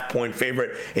 15.5-point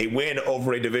favorite. A win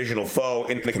over a divisional foe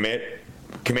in the Commanders,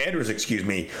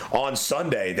 on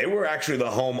Sunday. They were actually the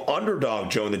home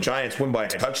underdog, Joe, and the Giants win by a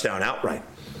touchdown outright.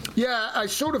 Yeah, I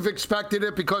sort of expected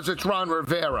it because it's Ron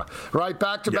Rivera, right?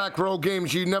 Back-to-back road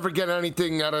games, you never get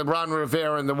anything out of Ron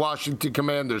Rivera and the Washington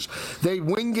Commanders. They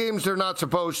win games they're not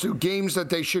supposed to, games that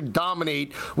they should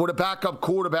dominate. With a backup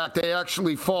quarterback, they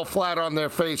actually fall flat on their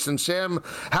face. And Sam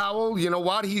Howell, you know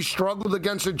what? He struggled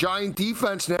against a Giant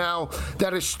defense now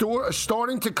that is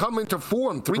starting to come into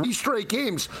form. 3 straight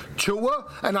games.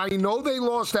 Tua, and I know they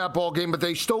lost that ball game, but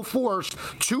they still forced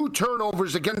 2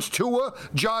 turnovers against Tua,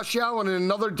 Josh Allen, and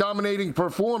another dominating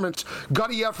performance.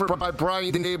 Gutty effort by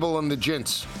Brian Dable and the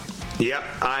Gents. Yep,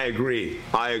 I agree.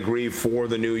 I agree for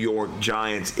the New York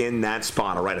Giants in that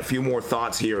spot. All right, a few more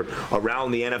thoughts here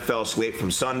around the NFL slate from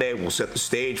Sunday. We'll set the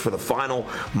stage for the final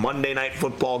Monday Night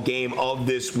Football game of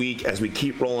this week as we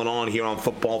keep rolling on here on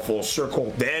Football Full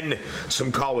Circle. Then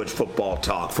some college football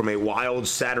talk from a wild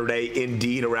Saturday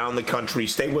indeed around the country.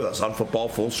 Stay with us on Football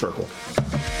Full Circle.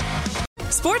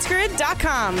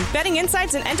 SportsGrid.com. Betting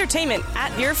insights and entertainment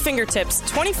at your fingertips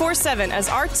 24/7 as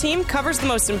our team covers the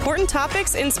most important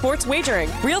topics in sports wagering.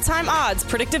 Real-time odds,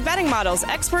 predictive betting models,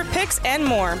 expert picks, and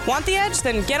more. Want the edge?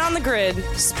 Then get on the grid.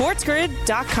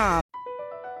 SportsGrid.com.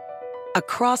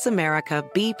 Across America,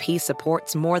 BP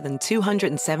supports more than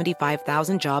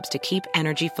 275,000 jobs to keep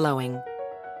energy flowing.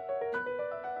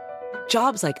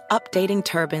 Jobs like updating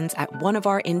turbines at one of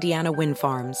our Indiana wind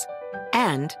farms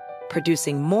and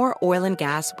producing more oil and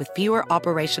gas with fewer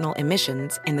operational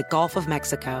emissions in the Gulf of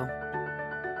Mexico.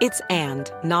 It's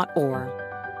and, not or.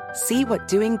 See what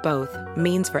doing both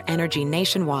means for energy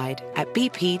nationwide at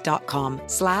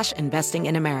bp.com/investing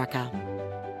in America.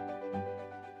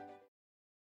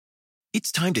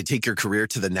 It's time to take your career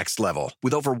to the next level.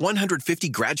 With over 150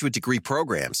 graduate degree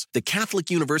programs, the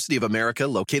Catholic University of America,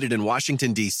 located in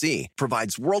Washington, D.C.,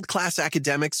 provides world-class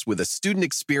academics with a student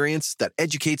experience that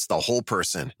educates the whole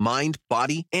person, mind,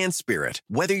 body, and spirit.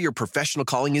 Whether your professional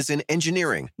calling is in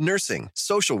engineering, nursing,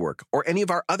 social work, or any of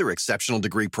our other exceptional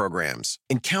degree programs,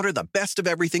 encounter the best of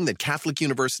everything that Catholic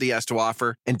University has to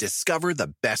offer and discover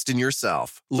the best in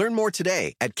yourself. Learn more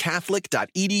today at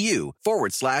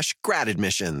catholic.edu/grad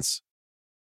admissions.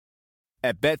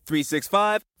 At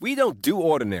Bet365, we don't do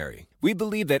ordinary. We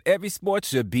believe that every sport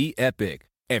should be epic.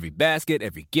 Every basket,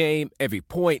 every game, every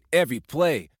point, every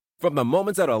play. From the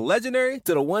moments that are legendary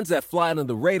to the ones that fly under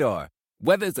the radar.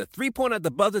 Whether it's a three-pointer at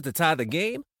the buzzer to tie the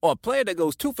game or a player that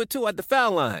goes 2 for 2 at the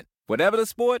foul line. Whatever the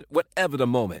sport, whatever the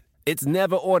moment. It's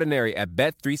never ordinary at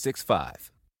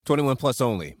Bet365. 21 plus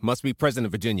only. Must be present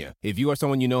in Virginia. If you or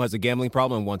someone you know has a gambling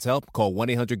problem and wants help, call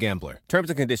 1-800-GAMBLER.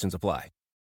 Terms and conditions apply.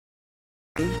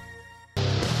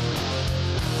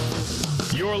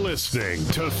 You're listening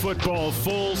to Football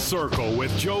Full Circle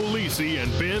with Joe Lisi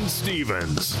and Ben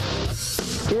Stevens.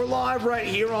 We're live right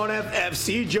here on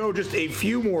FFC. Joe, just a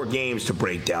few more games to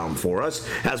break down for us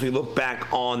as we look back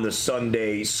on the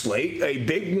Sunday slate. A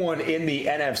big one in the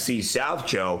NFC South,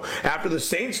 Joe. After the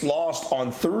Saints lost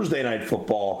on Thursday Night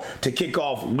Football to kick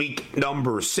off week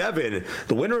number 7,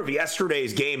 the winner of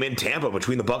yesterday's game in Tampa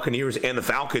between the Buccaneers and the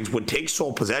Falcons would take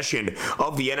sole possession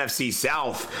of the NFC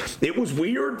South. It was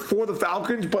weird for the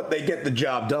Falcons, but they get the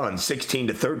job done,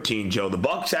 16-13, Joe. The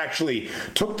Bucs actually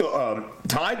took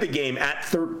tied the game at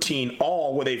 13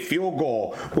 all with a field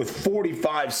goal with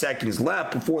 45 seconds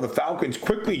left before the Falcons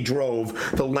quickly drove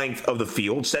the length of the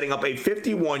field, setting up a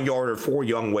 51-yarder for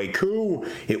Younghoe Koo.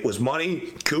 It was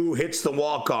money. Koo hits the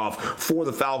walk-off for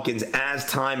the Falcons as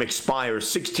time expires.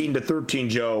 16-13,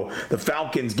 Joe. The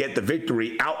Falcons get the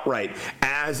victory outright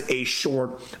as a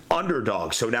short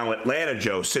underdog. So now Atlanta,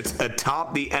 Joe, sits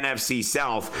atop the NFC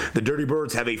South. The Dirty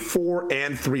Birds have a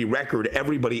 4-3 record.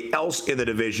 Everybody else in the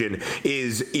division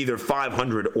is either 500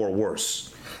 or worse.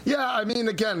 Yeah, I mean,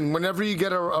 again, whenever you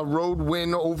get a road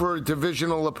win over a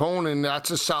divisional opponent,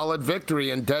 that's a solid victory.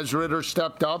 And Des Ridder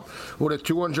stepped up with a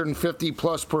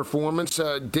 250-plus performance,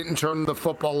 didn't turn the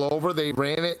football over. They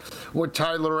ran it with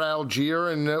Tyler Algier.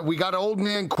 And we got old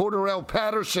man Cordarrelle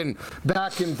Patterson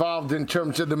back involved in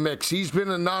terms of the mix. He's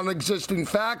been a non-existent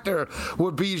factor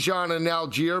with Bijan and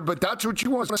Algier, but that's what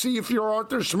you want to see if you're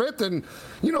Arthur Smith. And,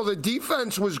 you know, the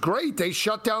defense was great. They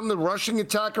shut down the rushing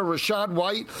attack of Rachaad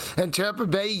White and Tampa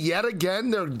Bay. Yet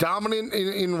again, they're dominant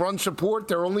in run support.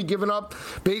 They're only giving up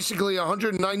basically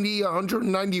 190,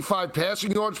 195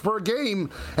 passing yards per game.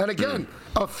 And again,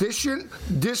 efficient,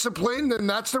 disciplined, and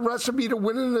that's the recipe to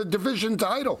winning the division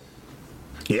title.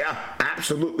 Yeah,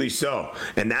 absolutely so.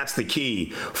 And that's the key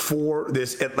for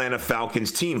this Atlanta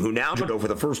Falcons team, who now, for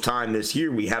the first time this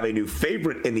year, we have a new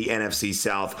favorite in the NFC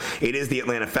South. It is the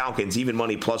Atlanta Falcons, even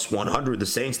money plus 100. The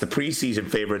Saints, the preseason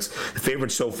favorites, the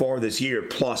favorites so far this year,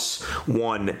 plus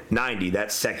 190.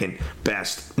 That's second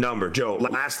best number. Joe,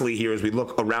 lastly here, as we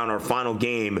look around our final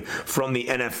game from the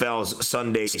NFL's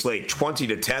Sunday slate,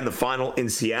 20-10, the final in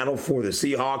Seattle for the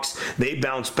Seahawks. They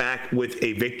bounced back with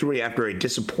a victory after a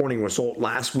disappointing result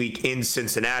last week in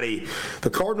Cincinnati.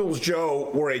 The Cardinals, Joe,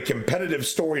 were a competitive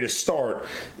story to start.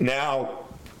 Now,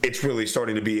 it's really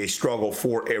starting to be a struggle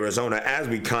for Arizona, as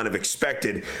we kind of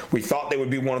expected. We thought they would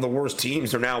be one of the worst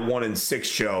teams. They're now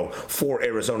 1-6, Joe, for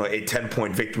Arizona, a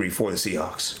 10-point victory for the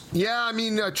Seahawks. Yeah, I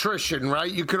mean, attrition,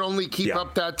 right? You could only keep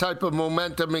up that type of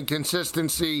momentum and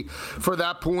consistency for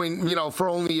that point, for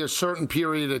only a certain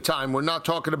period of time. We're not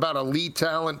talking about elite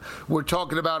talent. We're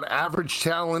talking about average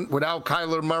talent without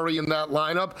Kyler Murray in that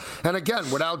lineup. And again,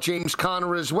 without James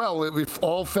Conner as well. It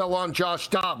all fell on Josh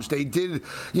Dobbs. They did,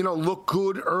 look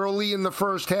good early in the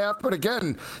first half, but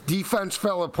again, defense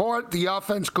fell apart. The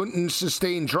offense couldn't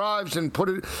sustain drives and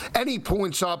put any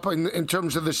points up in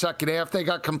terms of the second half. They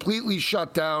got completely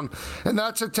shut down, and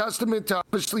that's a testament to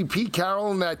obviously Pete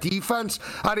Carroll and that defense.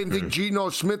 I didn't think Geno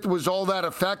Smith was all that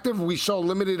effective. We saw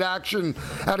limited action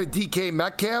out of DK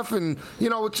Metcalf, and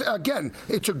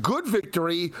it's a good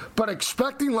victory, but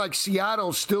expecting like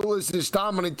Seattle still is this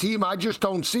dominant team, I just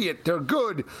don't see it. They're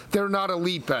good. They're not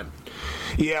elite, Ben.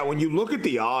 Yeah, when you look at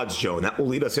the odds, Joe, and that will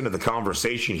lead us into the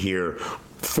conversation here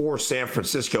for San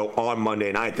Francisco on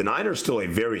Monday night. The Niners still a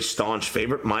very staunch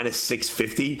favorite,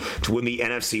 -650 to win the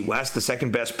NFC West, the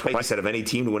second best price out of any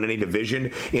team to win any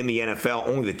division in the NFL.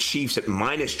 Only the Chiefs at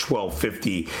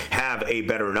 -1250 have a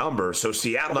better number. So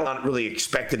Seattle not really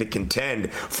expected to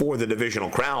contend for the divisional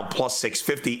crown.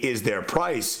 +650 is their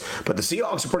price. But the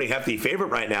Seahawks are a pretty hefty favorite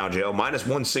right now, Joe,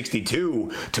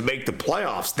 -162 to make the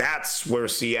playoffs. That's where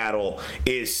Seattle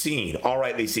is seen. All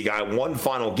right, Lacey Guy, one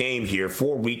final game here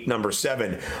for week number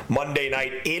 7. Monday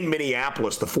night in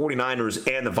Minneapolis, the 49ers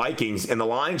and the Vikings, and the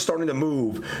line's starting to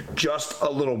move just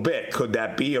a little bit. Could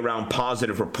that be around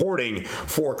positive reporting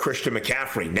for Christian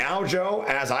McCaffrey? Now, Joe,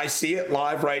 as I see it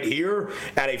live right here,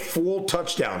 at a full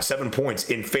touchdown, 7 points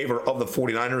in favor of the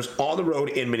 49ers on the road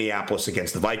in Minneapolis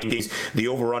against the Vikings. The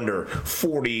over-under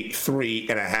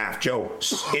 43.5. Joe,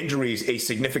 injuries a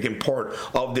significant part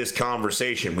of this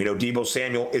conversation. We know Deebo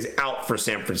Samuel is out for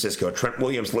San Francisco. Trent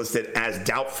Williams listed as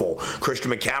doubtful. Christian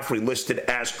McCaffrey listed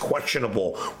as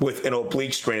questionable with an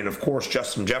oblique strain. And, of course,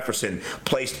 Justin Jefferson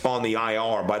placed on the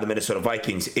IR by the Minnesota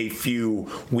Vikings a few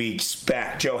weeks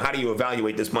back. Joe, how do you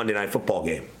evaluate this Monday Night Football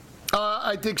game?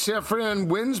 I think San Fran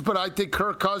wins, but I think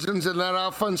Kirk Cousins and that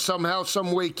offense somehow,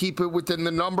 some way keep it within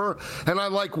the number. And I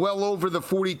like well over the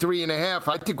 43.5.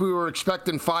 I think we were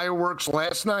expecting fireworks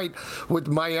last night with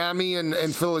Miami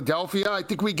and Philadelphia. I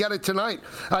think we get it tonight.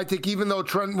 I think even though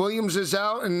Trent Williams is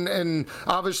out and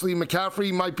obviously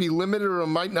McCaffrey might be limited or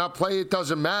might not play, it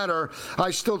doesn't matter.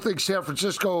 I still think San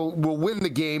Francisco will win the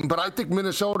game, but I think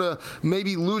Minnesota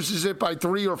maybe loses it by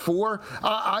 3 or 4.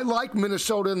 I like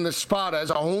Minnesota in the spot as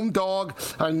a home dog.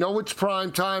 I know it's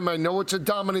prime time. I know it's a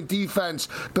dominant defense,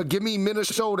 but give me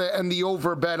Minnesota and the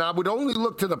over, Ben. I would only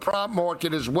look to the prop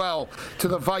market as well, to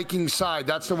the Vikings side.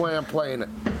 That's the way I'm playing it.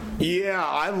 Yeah,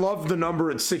 I love the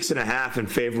number at 6.5 in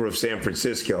favor of San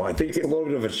Francisco. I think it's a little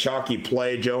bit of a chalky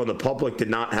play, Joe, and the public did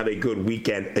not have a good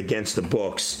weekend against the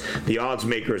books. The odds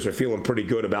makers are feeling pretty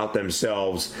good about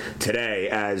themselves today,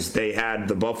 as they had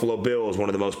the Buffalo Bills, one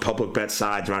of the most public bet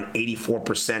sides, around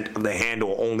 84% of the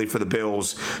handle, only for the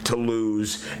Bills to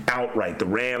lose outright. The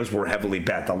Rams were heavily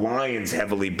bet. The Lions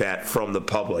heavily bet from the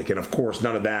public. And, of course,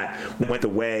 none of that went the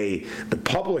way the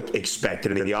public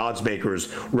expected, and the odds makers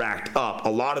racked up. A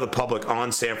lot of the public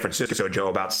on San Francisco, Joe,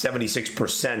 about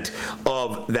 76%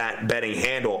 of that betting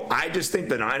handle. I just think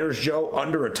the Niners, Joe,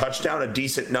 under a touchdown, a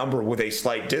decent number with a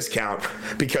slight discount,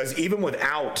 because even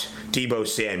without Deebo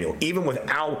Samuel, even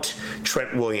without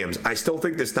Trent Williams, I still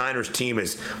think this Niners team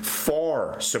is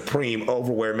far supreme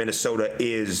over where Minnesota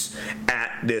is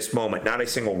at this moment. Not a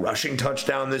single rushing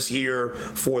touchdown this year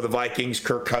for the Vikings.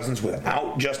 Kirk Cousins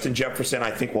without Justin Jefferson,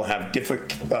 I think, will have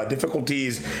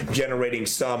difficulties generating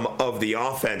some of the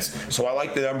offense. So I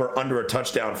like the number under a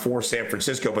touchdown for San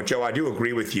Francisco. But, Joe, I do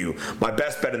agree with you. My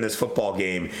best bet in this football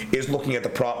game is looking at the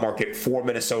prop market for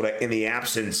Minnesota in the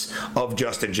absence of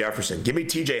Justin Jefferson. Give me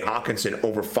TJ Hawkinson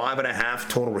over 5.5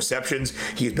 total receptions.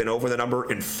 He's been over the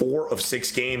number in 4 of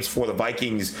 6 games for the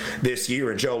Vikings this year.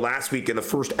 And, Joe, last week in the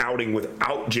first outing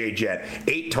without J-Jet,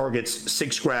 8 targets,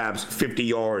 6 grabs, 50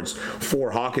 yards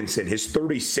for Hawkinson. His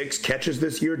 36 catches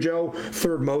this year, Joe,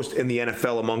 third most in the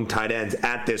NFL among tight ends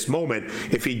at this moment.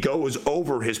 If he goes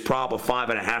over his prop of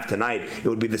 5.5 tonight, it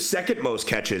would be the second most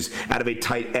catches out of a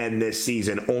tight end this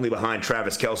season, only behind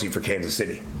Travis Kelce for Kansas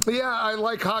City. Yeah, I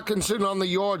like Hawkinson on the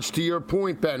yards, to your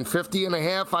point, Ben.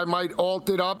 50.5, I might alt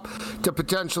it up to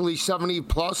potentially 70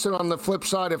 plus. And on the flip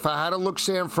side, if I had to look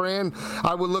San Fran,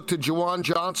 I would look to Juwan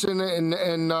Johnson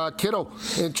and Kittle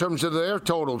in terms of their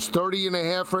totals.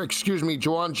 30.5 for,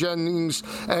 Juwan Jennings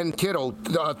and Kittle.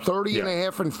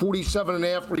 30.5 and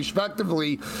 47.5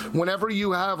 respectively. Whenever you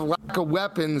you have lack of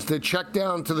weapons, the check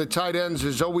down to the tight ends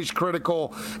is always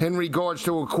critical in regards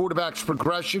to a quarterback's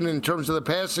progression in terms of the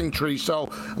passing tree. So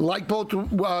like both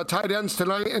tight ends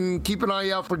tonight, and keep an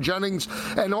eye out for Jennings.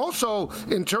 And also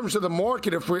in terms of the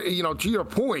market, if we, to your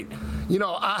point,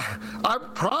 I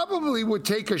probably would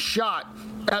take a shot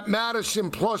at Madison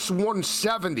plus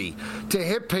 170 to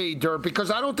hit pay dirt,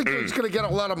 because I don't think he's going to get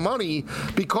a lot of money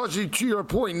because, to your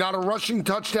point, not a rushing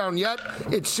touchdown yet.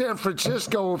 It's San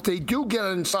Francisco. If they do get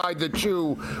inside the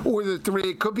 2 or the 3,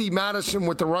 it could be Madison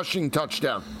with the rushing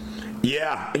touchdown.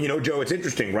 Yeah, Joe, it's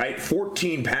interesting, right?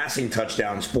 14 passing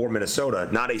touchdowns for Minnesota,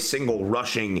 not a single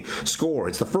rushing score.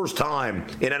 It's the first time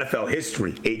in NFL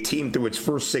history a team through its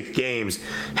first 6 games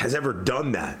has ever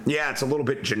done that. Yeah, it's a little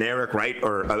bit generic, right?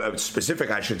 Or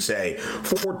specific, I should say.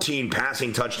 14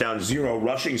 passing touchdowns, 0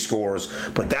 rushing scores,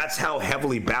 but that's how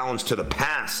heavily balanced to the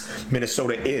pass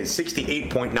Minnesota is.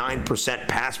 68.9%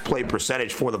 pass play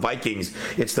percentage for the Vikings.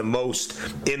 It's the most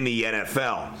in the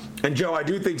NFL. And, Joe, I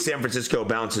do think San Francisco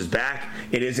bounces back.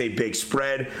 It is a big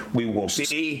spread. We will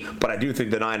see, but I do think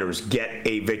the Niners get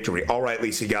a victory. All right,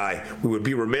 Lisa Guy, we would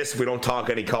be remiss if we don't talk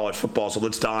any college football, so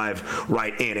let's dive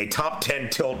right in. A top 10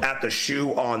 tilt at the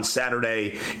Shoe on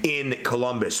Saturday in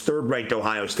Columbus. 3rd-ranked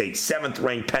Ohio State,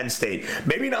 7th-ranked Penn State.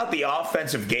 Maybe not the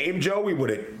offensive game, Joe, we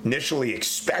would initially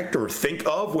expect or think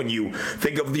of when you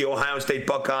think of the Ohio State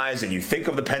Buckeyes and you think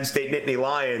of the Penn State Nittany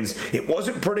Lions. It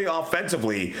wasn't pretty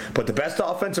offensively, but the best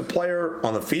offensive player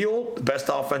on the field, the best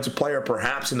offensive player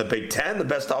perhaps in the Big Ten, the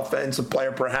best offensive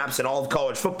player perhaps in all of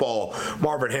college football,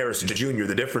 Marvin Harrison Jr.,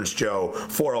 the difference, Joe,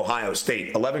 for Ohio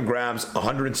State. 11 grabs,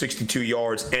 162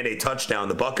 yards, and a touchdown.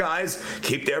 The Buckeyes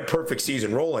keep their perfect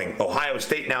season rolling. Ohio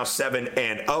State now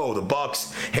 7-0. The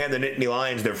Bucks hand the Nittany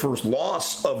Lions their first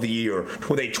loss of the year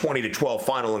with a 20-12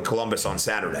 final in Columbus on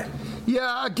Saturday.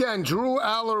 Yeah, again, Drew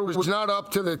Aller was not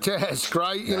up to the task,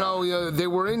 right? They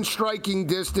were in striking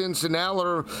distance, and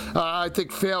Aller, I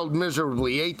think, failed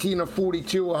miserably. 18 of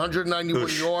 42, 191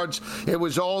 yards. It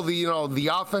was all the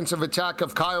offensive attack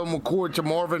of Kyle McCord to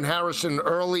Marvin Harrison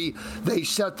early. They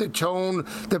set the tone.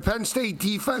 The Penn State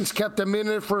defense kept them in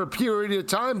it for a period of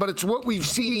time, but it's what we've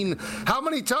seen. How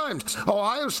many times?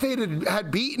 Ohio State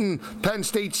had beaten Penn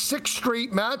State 6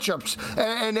 straight matchups,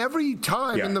 and every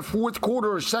time in the fourth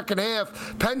quarter or second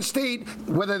half, Penn State,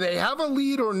 whether they have a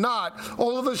lead or not,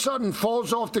 all of a sudden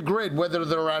falls off the grid. Whether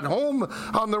they're at home,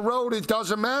 on the road, it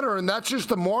doesn't matter, and that's just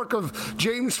the mark of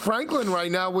James Franklin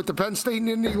right now with the Penn State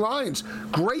Nittany Lions.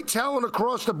 Great talent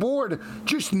across the board,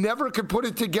 just never could put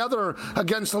it together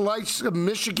against the likes of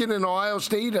Michigan and Ohio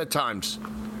State at times.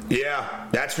 Yeah,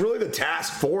 that's really the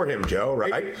task for him, Joe,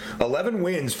 right? 11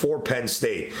 wins for Penn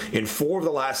State in 4 of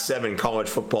the last 7 college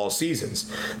football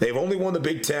seasons. They've only won the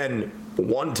Big Ten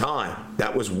one time.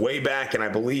 That was way back in, I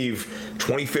believe,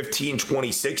 2015,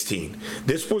 2016.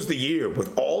 This was the year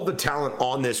with all the talent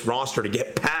on this roster to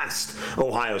get past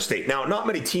Ohio State. Now, not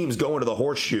many teams go into the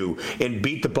horseshoe and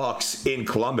beat the Bucks in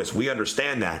Columbus. We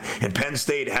understand that. And Penn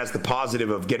State has the positive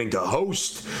of getting to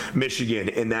host Michigan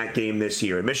in that game this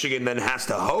year. And Michigan then has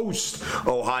to host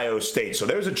Ohio State. So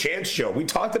there's a chance, Joe. We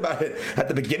talked about it at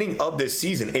the beginning of this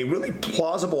season. A really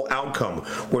plausible outcome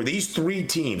where these 3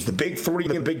 teams, the Big 3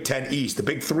 in the Big Ten East, the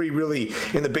Big 3 really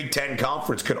in the Big Ten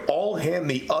Conference, could all hand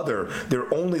the other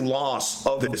their only loss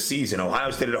of the season.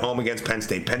 Ohio State at home against Penn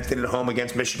State. Penn State at home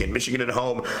against Michigan. Michigan at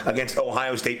home against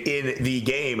Ohio State in the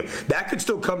game. That could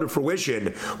still come to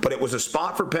fruition, but it was a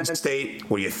spot for Penn State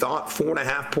where you thought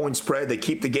 4.5-point spread. They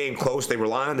keep the game close. They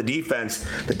rely on the defense.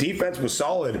 The defense was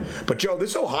solid. But, Joe,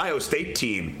 this Ohio State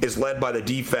team is led by the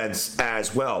defense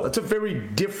as well. It's a very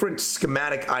different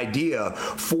schematic idea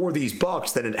for these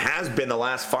Bucks than it has been the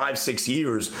last 5-6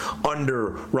 years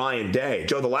under Ryan Day.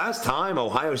 Joe, the last time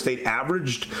Ohio State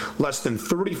averaged less than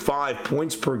 35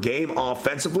 points per game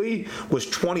offensively was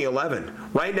 2011.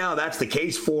 Right now, that's the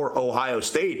case for Ohio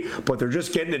State, but they're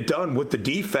just getting it done with the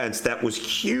defense that was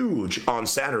huge on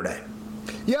Saturday.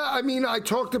 Yeah, I mean, I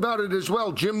talked about it as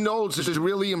well. Jim Knowles has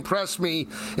really impressed me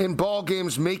in ball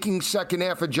games making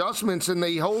second-half adjustments, and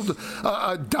they hold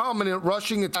a dominant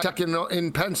rushing attack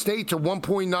in Penn State to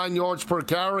 1.9 yards per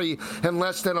carry and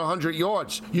less than 100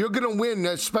 yards. You're going to win,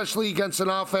 especially against an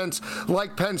offense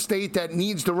like Penn State that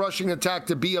needs the rushing attack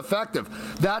to be effective.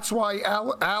 That's why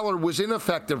Aller was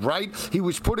ineffective, right? He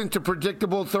was put into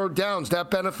predictable third downs. That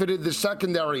benefited the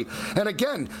secondary. And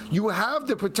again, you have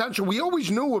the potential. We always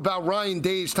knew about Ryan Day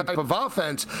days type of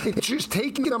offense. It's just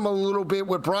taking them a little bit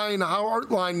with Brian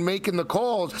Hartline making the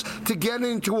calls to get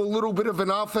into a little bit of an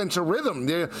offensive rhythm.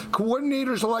 The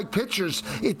coordinators are like pitchers.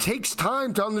 It takes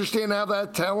time to understand how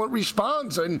that talent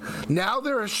responds, and now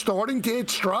they're starting to hit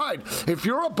stride. If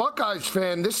you're a Buckeyes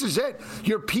fan, this is it.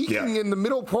 You're peaking in the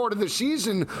middle part of the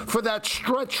season for that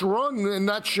stretch run and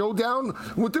that showdown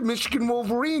with the Michigan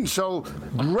Wolverines. So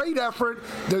great effort.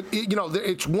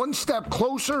 It's one step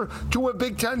closer to a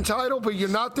Big Ten title, but you're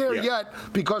not there yet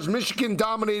because Michigan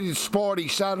dominated Sparty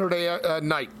Saturday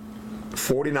night.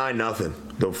 49-0,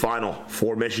 the final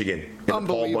for Michigan in the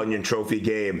Paul Bunyan Trophy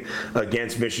game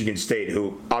against Michigan State,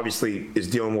 who obviously is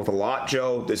dealing with a lot,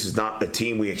 Joe. This is not the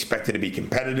team we expected to be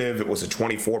competitive. It was a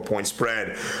 24-point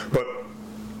spread, but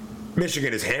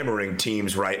Michigan is hammering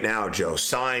teams right now, Joe.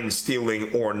 Sign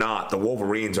stealing or not, the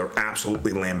Wolverines are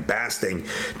absolutely lambasting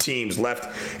teams left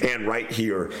and right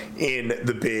here in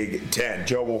the Big Ten.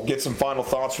 Joe, we'll get some final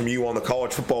thoughts from you on the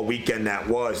college football weekend that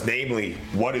was, namely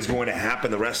what is going to happen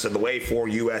the rest of the way for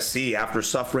USC after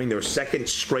suffering their second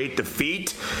straight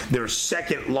defeat, their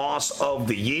second loss of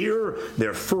the year,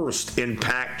 their first in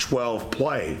Pac-12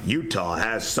 play. Utah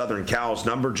has Southern Cal's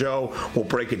number, Joe. We'll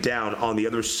break it down on the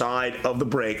other side of the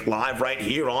break, live right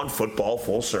here on Football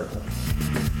Full Circle.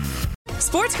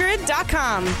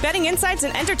 SportsGrid.com. Betting insights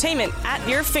and entertainment at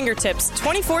your fingertips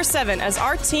 24/7 as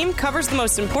our team covers the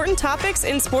most important topics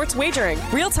in sports wagering.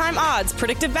 Real-time odds,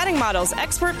 predictive betting models,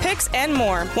 expert picks, and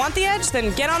more. Want the edge?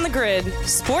 Then get on the grid.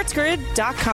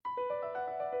 SportsGrid.com.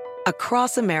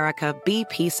 Across America,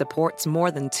 BP supports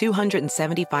more than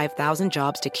 275,000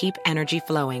 jobs to keep energy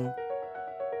flowing.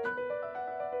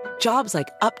 Jobs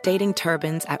like updating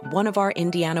turbines at one of our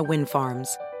Indiana wind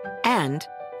farms and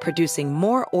producing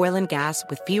more oil and gas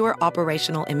with fewer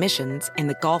operational emissions in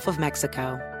the Gulf of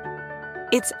Mexico.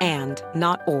 It's and,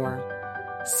 not or.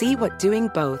 See what doing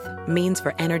both means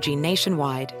for energy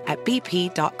nationwide at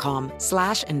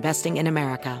bp.com/investing in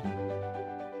America.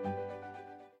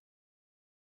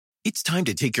 It's time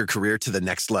to take your career to the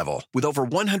next level. With over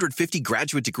 150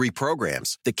 graduate degree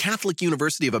programs, the Catholic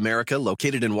University of America,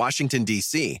 located in Washington,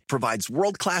 D.C., provides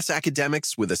world-class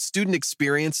academics with a student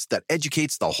experience that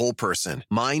educates the whole person,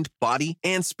 mind, body,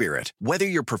 and spirit. Whether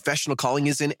your professional calling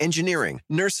is in engineering,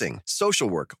 nursing, social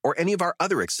work, or any of our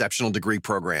other exceptional degree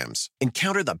programs,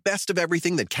 encounter the best of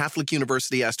everything that Catholic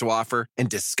University has to offer and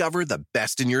discover the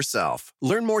best in yourself.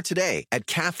 Learn more today at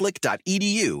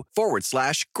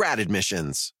catholic.edu/grad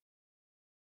admissions.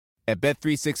 At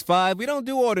Bet365, we don't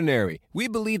do ordinary. We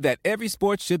believe that every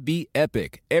sport should be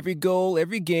epic. Every goal,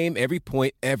 every game, every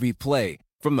point, every play.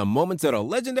 From the moments that are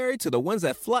legendary to the ones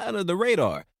that fly under the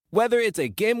radar. Whether it's a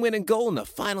game-winning goal in the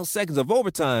final seconds of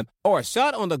overtime or a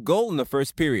shot on the goal in the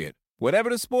first period. Whatever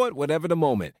the sport, whatever the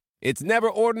moment. It's never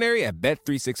ordinary at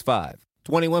Bet365.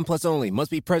 21 plus only.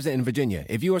 Must be present in Virginia.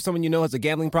 If you or someone you know has a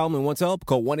gambling problem and wants help,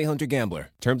 call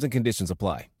 1-800-GAMBLER. Terms and conditions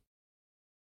apply.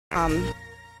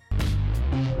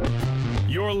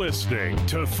 You're listening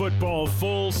to Football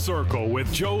Full Circle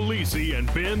with Joe Lisi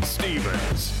and Ben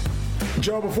Stevens.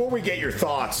 Joe, before we get your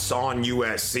thoughts on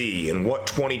USC and what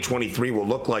 2023 will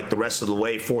look like the rest of the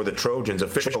way for the Trojans,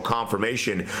 official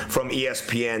confirmation from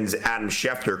ESPN's Adam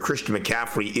Schefter, Christian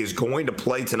McCaffrey is going to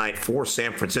play tonight for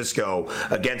San Francisco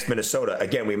against Minnesota.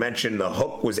 Again, we mentioned the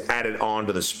hook was added on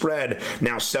to the spread.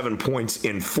 Now 7 points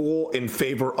in full in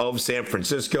favor of San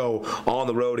Francisco on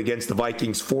the road against the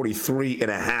Vikings.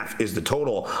 43.5 is the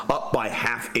total, up by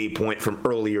half a point from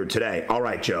earlier today. All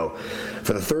right, Joe,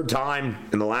 for the third time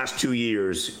in the last 2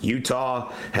 years, Utah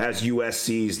has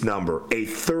USC's number. A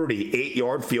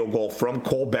 38-yard field goal from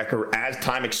Cole Becker as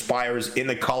time expires in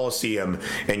the Coliseum,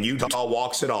 and Utah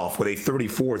walks it off with a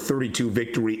 34-32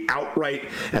 victory outright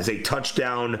as a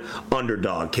touchdown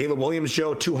underdog. Caleb Williams,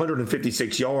 Joe,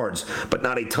 256 yards, but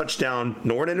not a touchdown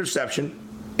nor an interception.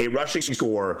 A rushing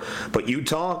score, but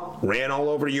Utah ran all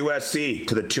over USC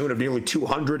to the tune of nearly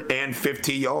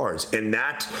 250 yards, and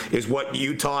that is what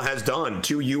Utah has done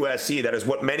to USC. That is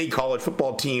what many college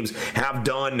football teams have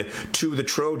done to the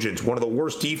Trojans. One of the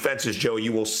worst defenses, Joe,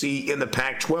 you will see in the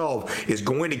Pac-12 is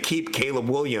going to keep Caleb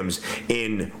Williams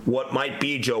in what might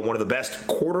be, Joe, one of the best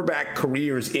quarterback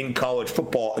careers in college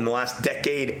football in the last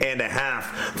decade and a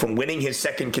half, from winning his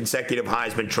second consecutive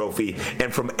Heisman Trophy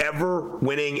and from ever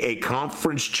winning a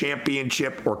conference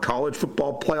championship or college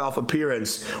football playoff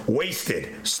appearance.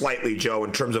 Wasted slightly, Joe,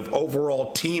 in terms of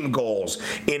overall team goals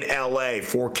in LA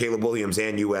for Caleb Williams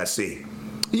and USC.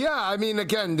 Yeah, I mean,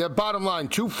 again, the bottom line,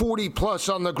 240 plus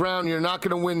on the ground. You're not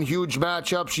going to win huge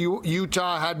matchups.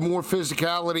 Utah had more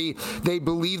physicality. They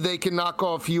believe they can knock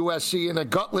off USC in a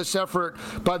gutless effort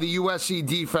by the USC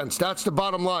defense. That's the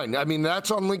bottom line. I mean, that's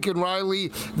on Lincoln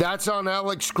Riley. That's on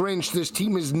Alex Grinch. This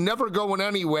team is never going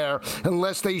anywhere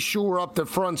unless they shore up the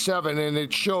front seven, and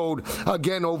it showed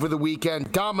again over the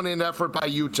weekend. Dominant effort by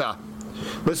Utah.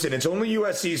 Listen, it's only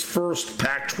USC's first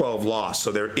Pac-12 loss,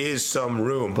 so there is some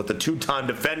room. But the two-time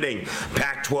defending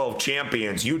Pac-12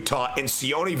 champions, Utah and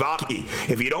Sione Vaki,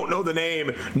 if you don't know the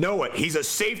name, know it. He's a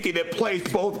safety that plays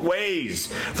both ways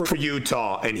for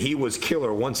Utah, and he was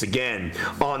killer once again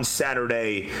on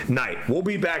Saturday night. We'll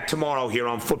be back tomorrow here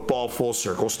on Football Full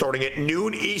Circle, starting at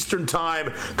noon Eastern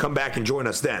Time. Come back and join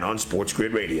us then on Sports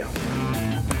Grid Radio.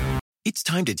 It's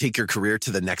time to take your career to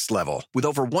the next level. With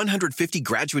over 150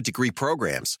 graduate degree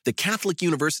programs, the Catholic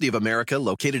University of America,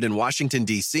 located in Washington,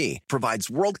 D.C., provides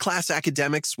world-class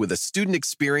academics with a student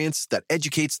experience that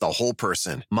educates the whole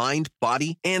person, mind,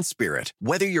 body, and spirit.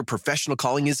 Whether your professional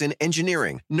calling is in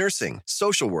engineering, nursing,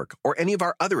 social work, or any of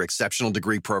our other exceptional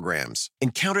degree programs,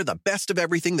 encounter the best of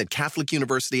everything that Catholic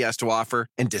University has to offer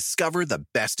and discover the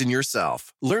best in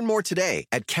yourself. Learn more today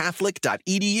at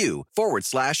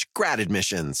catholic.edu/grad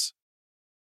admissions.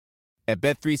 At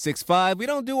Bet365, we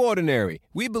don't do ordinary.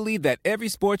 We believe that every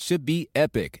sport should be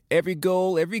epic. Every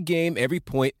goal, every game, every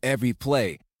point, every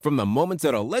play. From the moments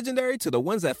that are legendary to the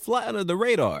ones that fly under the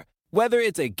radar. Whether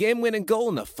it's a game-winning goal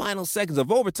in the final seconds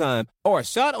of overtime or a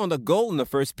shot on the goal in the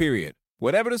first period.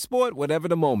 Whatever the sport, whatever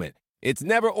the moment. It's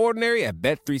never ordinary at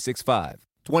Bet365.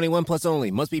 21 plus only.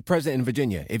 Must be present in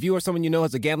Virginia. If you or someone you know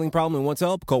has a gambling problem and wants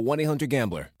help, call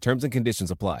 1-800-GAMBLER. Terms and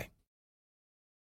conditions apply.